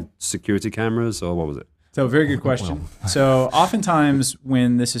 I mean, security cameras, or what was it? So, very good question. So, oftentimes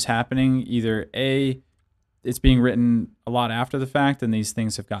when this is happening, either A, it's being written a lot after the fact and these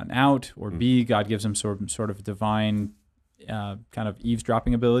things have gotten out, or B, God gives them sort of divine kind of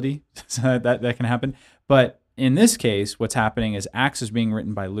eavesdropping ability. So that can happen. But in this case, what's happening is Acts is being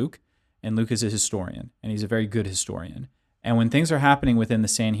written by Luke, and Luke is a historian, and he's a very good historian. And when things are happening within the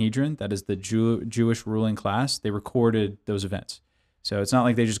Sanhedrin, that is the Jewish ruling class, they recorded those events. So it's not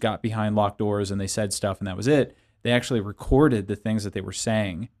like they just got behind locked doors and they said stuff and that was it. They actually recorded the things that they were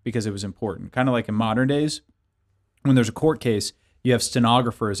saying because it was important. Kind of like in modern days, when there's a court case, you have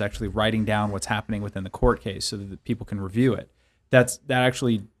stenographers actually writing down what's happening within the court case so that the people can review it.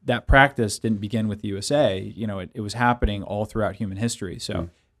 That practice didn't begin with the USA. It was happening all throughout human history. So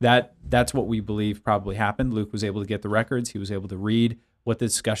that's what we believe probably happened. Luke was able to get the records. He was able to read what the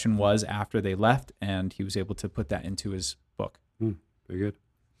discussion was after they left, and he was able to put that into his book. Very good.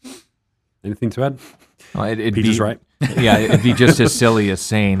 Anything to add? Well, Peter's right. Yeah, it'd be just as silly as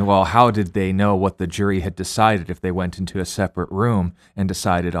saying, well, how did they know what the jury had decided if they went into a separate room and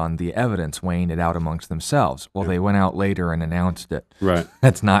decided on the evidence, weighing it out amongst themselves? Well, they went out later and announced it. Right.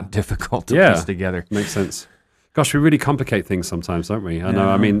 That's not difficult to piece together. Makes sense. Gosh, we really complicate things sometimes, don't we? I know.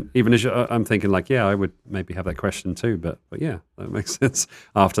 I mean, even as I'm thinking I would maybe have that question too, but yeah, that makes sense.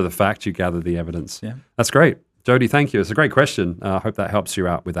 After the fact, you gather the evidence. Yeah. That's great. Jody, thank you. It's a great question. I hope that helps you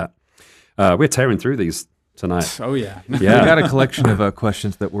out with that. We're tearing through these tonight. Oh, yeah. We got a collection of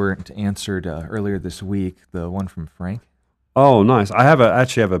questions that weren't answered earlier this week. The one from Frank. Oh, nice. I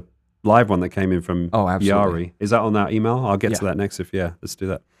actually have a live one that came in from Yari. Is that on that email? I'll get to that next. Let's do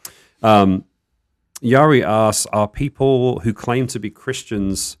that. Yari asks, are people who claim to be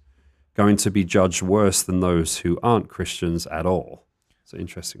Christians going to be judged worse than those who aren't Christians at all? It's an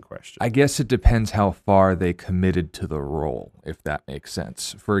interesting question. I guess it depends how far they committed to the role, if that makes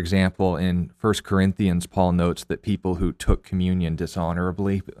sense. For example, in 1 Corinthians, Paul notes that people who took communion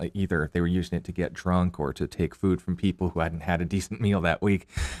dishonorably, either they were using it to get drunk or to take food from people who hadn't had a decent meal that week,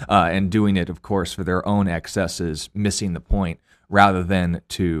 and doing it, of course, for their own excesses, missing the point, rather than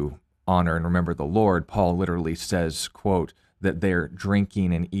to honor and remember the Lord. Paul literally says, quote, that they're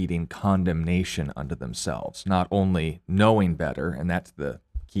drinking and eating condemnation unto themselves, not only knowing better, and that's the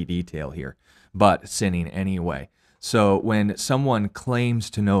key detail here, but sinning anyway. So when someone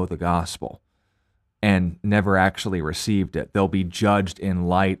claims to know the gospel and never actually received it, they'll be judged in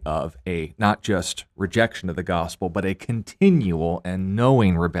light of a not just rejection of the gospel, but a continual and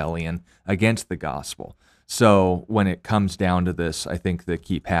knowing rebellion against the gospel. So when it comes down to this, I think the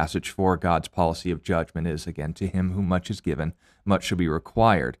key passage for God's policy of judgment is, again, to him whom much is given, much shall be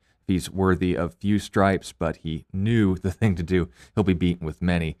required. If he's worthy of few stripes, but he knew the thing to do, he'll be beaten with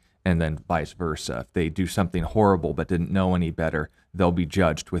many, and then vice versa. If they do something horrible but didn't know any better, they'll be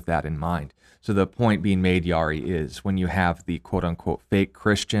judged with that in mind. So the point being made, Yari, is when you have the quote-unquote fake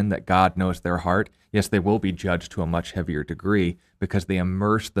Christian that God knows their heart, yes, they will be judged to a much heavier degree because they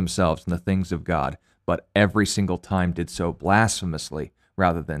immerse themselves in the things of God, but every single time did so blasphemously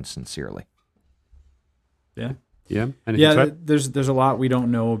rather than sincerely. Yeah. Yeah. There's a lot we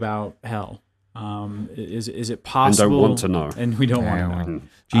don't know about hell. Is it possible? And don't want to know. And we don't want to know.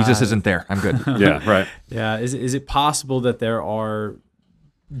 Jesus isn't there. I'm good. Yeah, right. Yeah. Is it possible that there are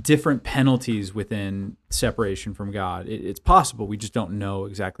different penalties within separation from God? It's possible. We just don't know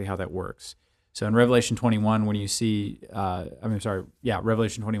exactly how that works. So in Revelation 21, when you see,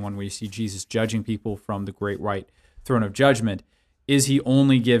 Revelation 21, where you see Jesus judging people from the great white throne of judgment, is he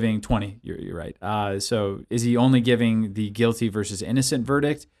only giving 20? You're right. So is he only giving the guilty versus innocent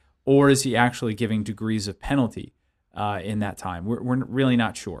verdict, or is he actually giving degrees of penalty in that time? We're really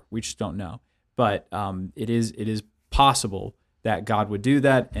not sure. We just don't know. But it is possible that God would do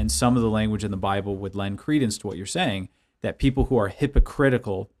that, and some of the language in the Bible would lend credence to what you're saying, that people who are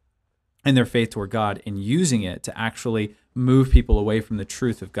hypocritical in their faith toward God and using it to actually move people away from the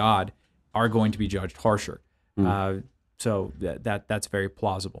truth of God are going to be judged harsher. So that's very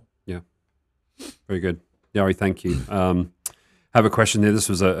plausible. Yeah, very good. Yari, thank you. I have a question here. This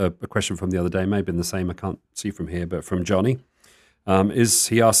was a question from the other day, maybe in the same, I can't see from here, but from Johnny.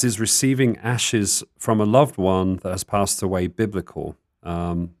 He asks, is receiving ashes from a loved one that has passed away biblical?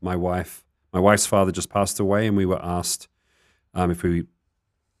 My wife's father just passed away, and we were asked if we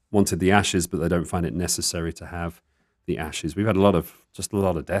wanted the ashes, but they don't find it necessary to have the ashes. We've had a lot of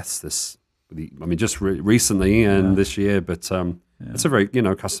deaths recently and this year, but it's a very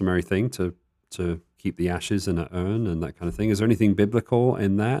customary thing to keep the ashes in an urn and that kind of thing. Is there anything biblical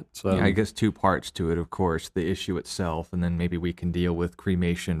in that? I guess two parts to it, of course, the issue itself, and then maybe we can deal with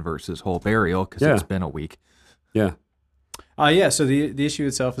cremation versus whole burial because it's been a week. Yeah. So the issue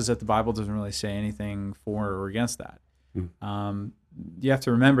itself is that the Bible doesn't really say anything for or against that. You have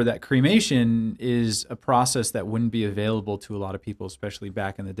to remember that cremation is a process that wouldn't be available to a lot of people, especially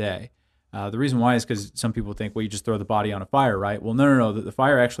back in the day. The reason why is because some people think, well, you just throw the body on a fire, right? Well, no. The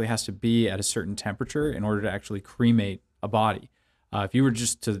fire actually has to be at a certain temperature in order to actually cremate a body. If you were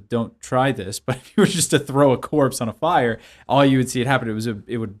just to, don't try this, but if you were just to throw a corpse on a fire, all you would see it happen,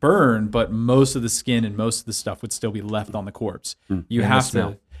 it would burn, but most of the skin and most of the stuff would still be left on the corpse. You have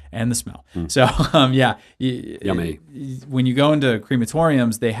to... And the smell. So, Yummy. When you go into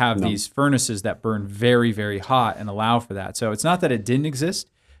crematoriums, they have these furnaces that burn very, very hot and allow for that. So it's not that it didn't exist.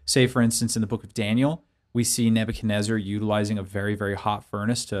 Say, for instance, in the book of Daniel, we see Nebuchadnezzar utilizing a very, very hot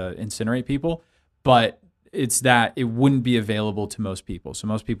furnace to incinerate people, but it's that it wouldn't be available to most people. So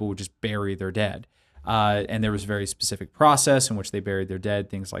most people would just bury their dead. And there was a very specific process in which they buried their dead,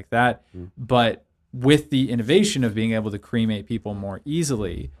 things like that. But with the innovation of being able to cremate people more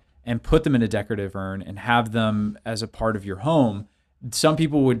easily and put them in a decorative urn and have them as a part of your home, some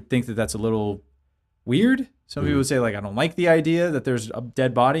people would think that that's a little weird. Some people would say, like, I don't like the idea that there's a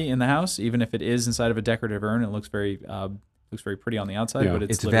dead body in the house, even if it is inside of a decorative urn. It looks very pretty on the outside, but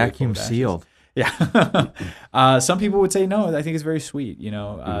it's vacuum sealed. Yeah. Some people would say, no, I think it's very sweet.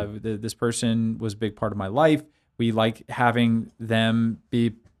 This person was a big part of my life. We like having them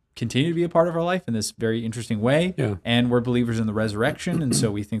continue to be a part of our life in this very interesting way. Yeah. And we're believers in the resurrection. And so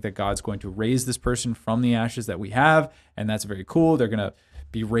we think that God's going to raise this person from the ashes that we have. And that's very cool. They're going to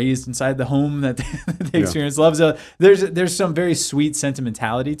be raised inside the home that they experience love. So there's some very sweet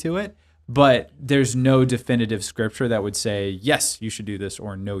sentimentality to it, but there's no definitive scripture that would say, yes, you should do this,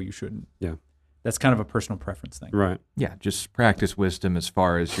 or no, you shouldn't. Yeah. That's kind of a personal preference thing. Right. Yeah, just practice wisdom as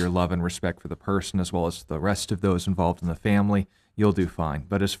far as your love and respect for the person as well as the rest of those involved in the family. you'll do fine.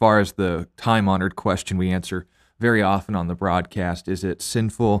 But as far as the time-honored question we answer very often on the broadcast, is it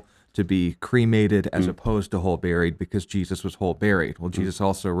sinful to be cremated as opposed to whole buried because Jesus was whole buried? Well, Jesus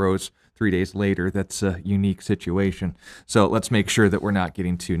also rose 3 days later. That's a unique situation. So let's make sure that we're not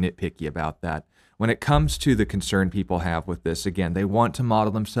getting too nitpicky about that. When it comes to the concern people have with this, again, they want to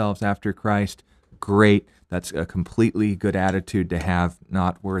model themselves after Christ. Great. That's a completely good attitude to have,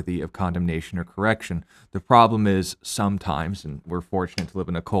 not worthy of condemnation or correction. The problem is sometimes, and we're fortunate to live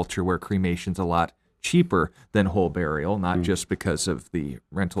in a culture where cremation's a lot cheaper than whole burial, not just because of the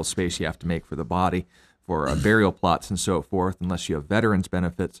rental space you have to make for the body, for burial plots and so forth, unless you have veterans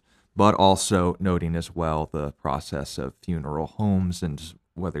benefits, but also noting as well the process of funeral homes and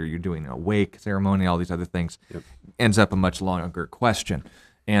whether you're doing a wake ceremony, all these other things, ends up a much longer question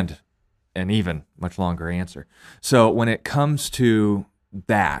and an even much longer answer. So when it comes to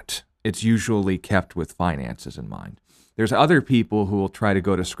that, it's usually kept with finances in mind. There's other people who will try to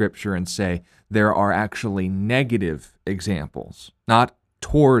go to Scripture and say there are actually negative examples, not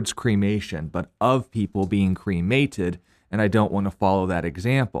towards cremation, but of people being cremated, and I don't want to follow that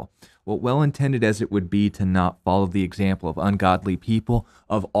example. Well, well-intended as it would be to not follow the example of ungodly people,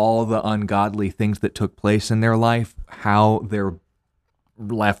 of all the ungodly things that took place in their life, how their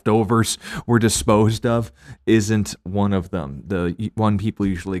leftovers were disposed of isn't one of them. The one people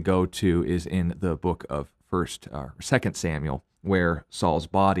usually go to is in the book of 2 Samuel, where Saul's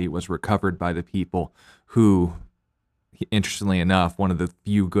body was recovered by the people who, interestingly enough, one of the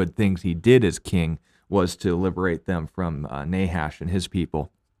few good things he did as king was to liberate them from Nahash and his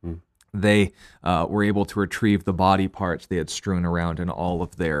people. They were able to retrieve the body parts they had strewn around in all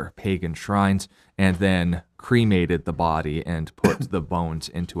of their pagan shrines and then cremated the body and put the bones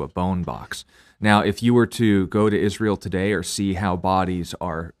into a bone box. Now, if you were to go to Israel today or see how bodies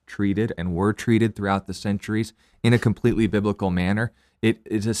are treated and were treated throughout the centuries in a completely biblical manner, it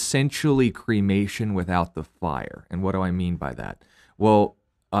is essentially cremation without the fire. And what do I mean by that? Well,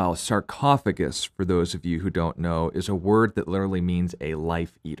 sarcophagus, for those of you who don't know, is a word that literally means a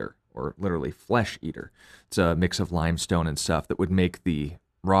life eater, or literally flesh eater. It's a mix of limestone and stuff that would make the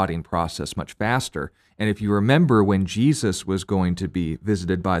rotting process much faster. And if you remember when Jesus was going to be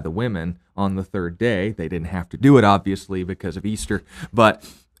visited by the women on the third day, they didn't have to do it, obviously, because of Easter, but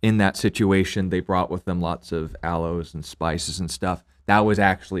in that situation, they brought with them lots of aloes and spices and stuff. That was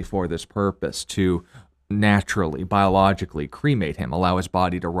actually for this purpose, to naturally, biologically cremate him, allow his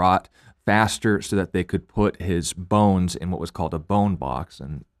body to rot faster so that they could put his bones in what was called a bone box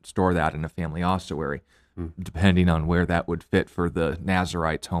and store that in a family ossuary. Depending on where that would fit for the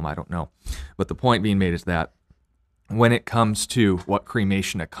Nazarites' home, I don't know. But the point being made is that when it comes to what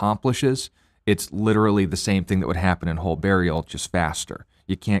cremation accomplishes, it's literally the same thing that would happen in whole burial, just faster.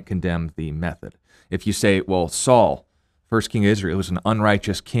 You can't condemn the method. If you say, well, Saul, first king of Israel, was an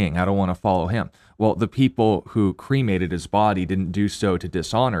unrighteous king, I don't want to follow him. Well, the people who cremated his body didn't do so to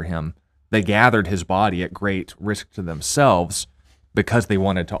dishonor him. They gathered his body at great risk to themselves because they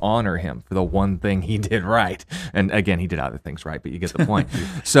wanted to honor him for the one thing he did right. And again, he did other things right, but you get the point.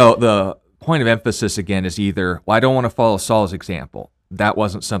 So the point of emphasis, again, is either, well, I don't want to follow Saul's example. That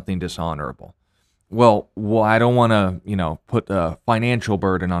wasn't something dishonorable. Well, I don't want to, put a financial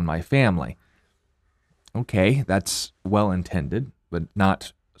burden on my family. Okay, that's well-intended, but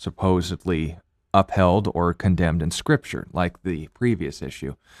not supposedly upheld or condemned in Scripture, like the previous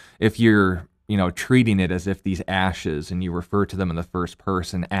issue. If you're treating it as if these ashes, and you refer to them in the first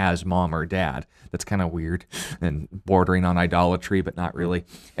person as mom or dad. That's kind of weird and bordering on idolatry, but not really.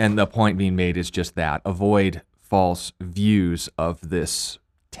 And the point being made is just that. Avoid false views of this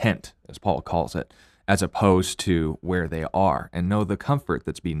tent, as Paul calls it, as opposed to where they are, and know the comfort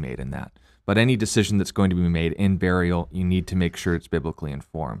that's being made in that. But any decision that's going to be made in burial, you need to make sure it's biblically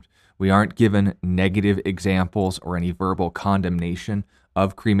informed. We aren't given negative examples or any verbal condemnation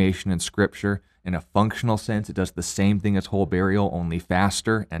of cremation in Scripture. In a functional sense, it does the same thing as whole burial, only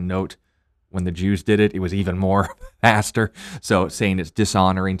faster. And note, when the Jews did it, it was even more faster. So saying it's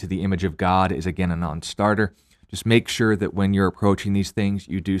dishonoring to the image of God is, again, a non-starter. Just make sure that when you're approaching these things,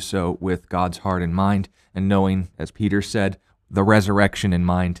 you do so with God's heart in mind and knowing, as Peter said, the resurrection in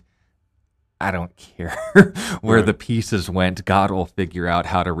mind. I don't care where the pieces went. God will figure out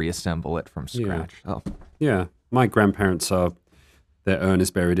how to reassemble it from scratch. Yeah. My grandparents their urn is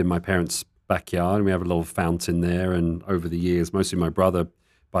buried in my parents' backyard, and we have a little fountain there. And over the years, mostly my brother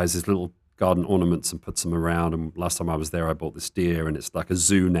buys his little garden ornaments and puts them around. And last time I was there, I bought this deer, and it's like a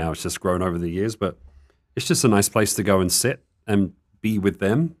zoo now. It's just grown over the years, but it's just a nice place to go and sit and be with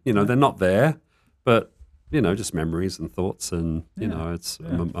them. They're not there, but just memories and thoughts, and it's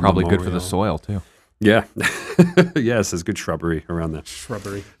probably good for the soil too. Yeah. Yes, there's good shrubbery around there.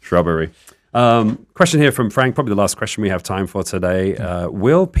 Shrubbery. Question here from Frank, probably the last question we have time for today.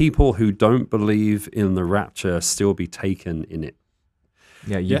 Will people who don't believe in the rapture still be taken in it?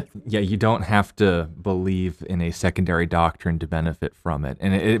 You don't have to believe in a secondary doctrine to benefit from it.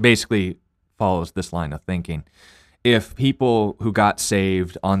 And it basically follows this line of thinking. If people who got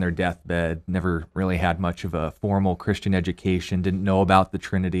saved on their deathbed never really had much of a formal Christian education, didn't know about the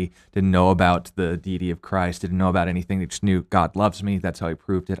Trinity, didn't know about the deity of Christ, didn't know about anything, they just knew God loves me, that's how he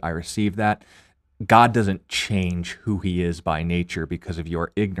proved it, I received that. God doesn't change who he is by nature because of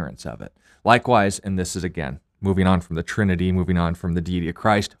your ignorance of it. Likewise, and this is again, moving on from the Trinity, moving on from the deity of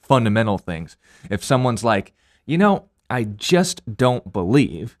Christ, fundamental things. If someone's like, I just don't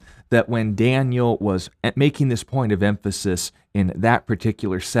believe that when Daniel was making this point of emphasis in that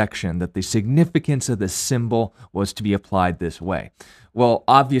particular section, that the significance of the symbol was to be applied this way. Well,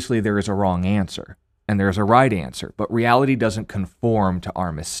 obviously there is a wrong answer and there is a right answer, but reality doesn't conform to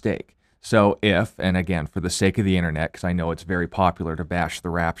our mistake. So if, and again, for the sake of the internet, because I know it's very popular to bash the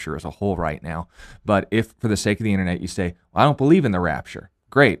rapture as a whole right now, but if for the sake of the internet you say, well, I don't believe in the rapture,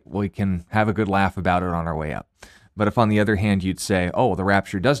 great, we can have a good laugh about it on our way up. But if on the other hand you'd say, oh, the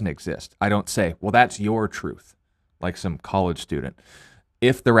rapture doesn't exist, I don't say, well, that's your truth, like some college student.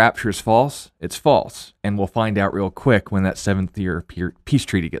 If the rapture is false, it's false, and we'll find out real quick when that 7th-year peace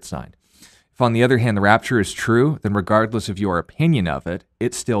treaty gets signed. If on the other hand the rapture is true, then regardless of your opinion of it,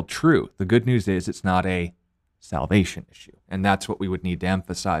 it's still true. The good news is it's not a salvation issue, and that's what we would need to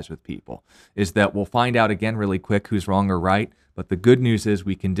emphasize with people, is that we'll find out again really quick who's wrong or right. But the good news is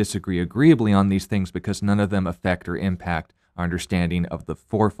we can disagree agreeably on these things because none of them affect or impact our understanding of the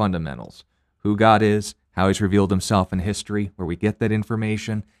 4 fundamentals: who God is, how he's revealed himself in history, where we get that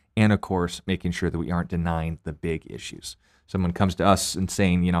information, and of course, making sure that we aren't denying the big issues. Someone comes to us and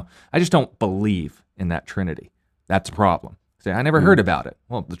saying, I just don't believe in that Trinity. That's a problem. Say, I never heard about it.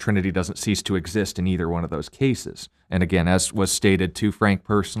 Well, the Trinity doesn't cease to exist in either one of those cases. And again, as was stated to Frank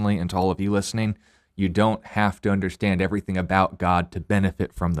personally and to all of you listening, you don't have to understand everything about God to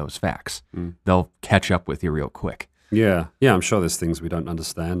benefit from those facts. They'll catch up with you real quick. Yeah, I'm sure there's things we don't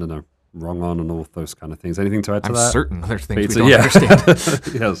understand and are wrong on and all those kind of things. Anything to add to that? I'm certain there's things Peter, we don't understand.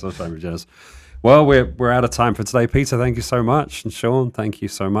 Yeah, sometimes, yes. Well, we're out of time for today. Peter, thank you so much. And Sean, thank you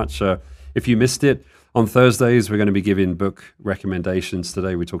so much. If you missed it, on Thursdays, we're going to be giving book recommendations.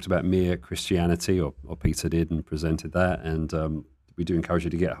 Today, we talked about mere Christianity, or Peter did and presented that. And we do encourage you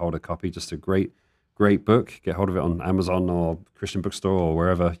to get a hold of a copy. Just a great book. Get hold of it on Amazon or Christian Bookstore or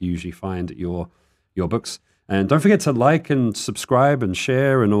wherever you usually find your books. And don't forget to like and subscribe and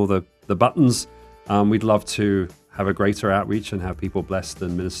share and all the buttons. We'd love to have a greater outreach and have people blessed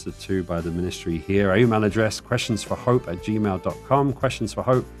and ministered to by the ministry here. Our email address, questionsforhope@gmail.com,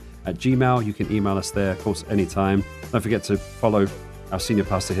 questionsforhope@gmail. You can email us there, of course, anytime. Don't forget to follow our senior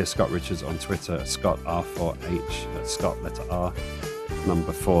pastor here, Scott Richards, on Twitter at ScottR4H. That's Scott, letter R,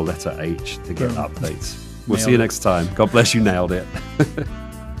 number 4, letter H, to get updates. We'll see you next time. God bless you. Nailed it.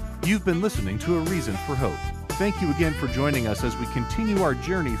 You've been listening to A Reason for Hope. Thank you again for joining us as we continue our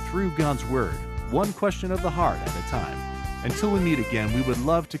journey through God's Word, one question of the heart at a time. Until we meet again, we would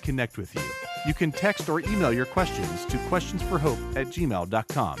love to connect with you. You can text or email your questions to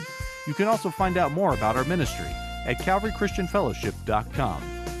questionsforhope@gmail.com. You can also find out more about our ministry at calvarychristianfellowship.com.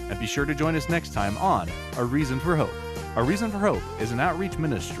 And be sure to join us next time on A Reason for Hope. A Reason for Hope is an outreach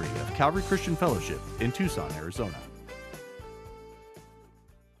ministry of Calvary Christian Fellowship in Tucson, Arizona.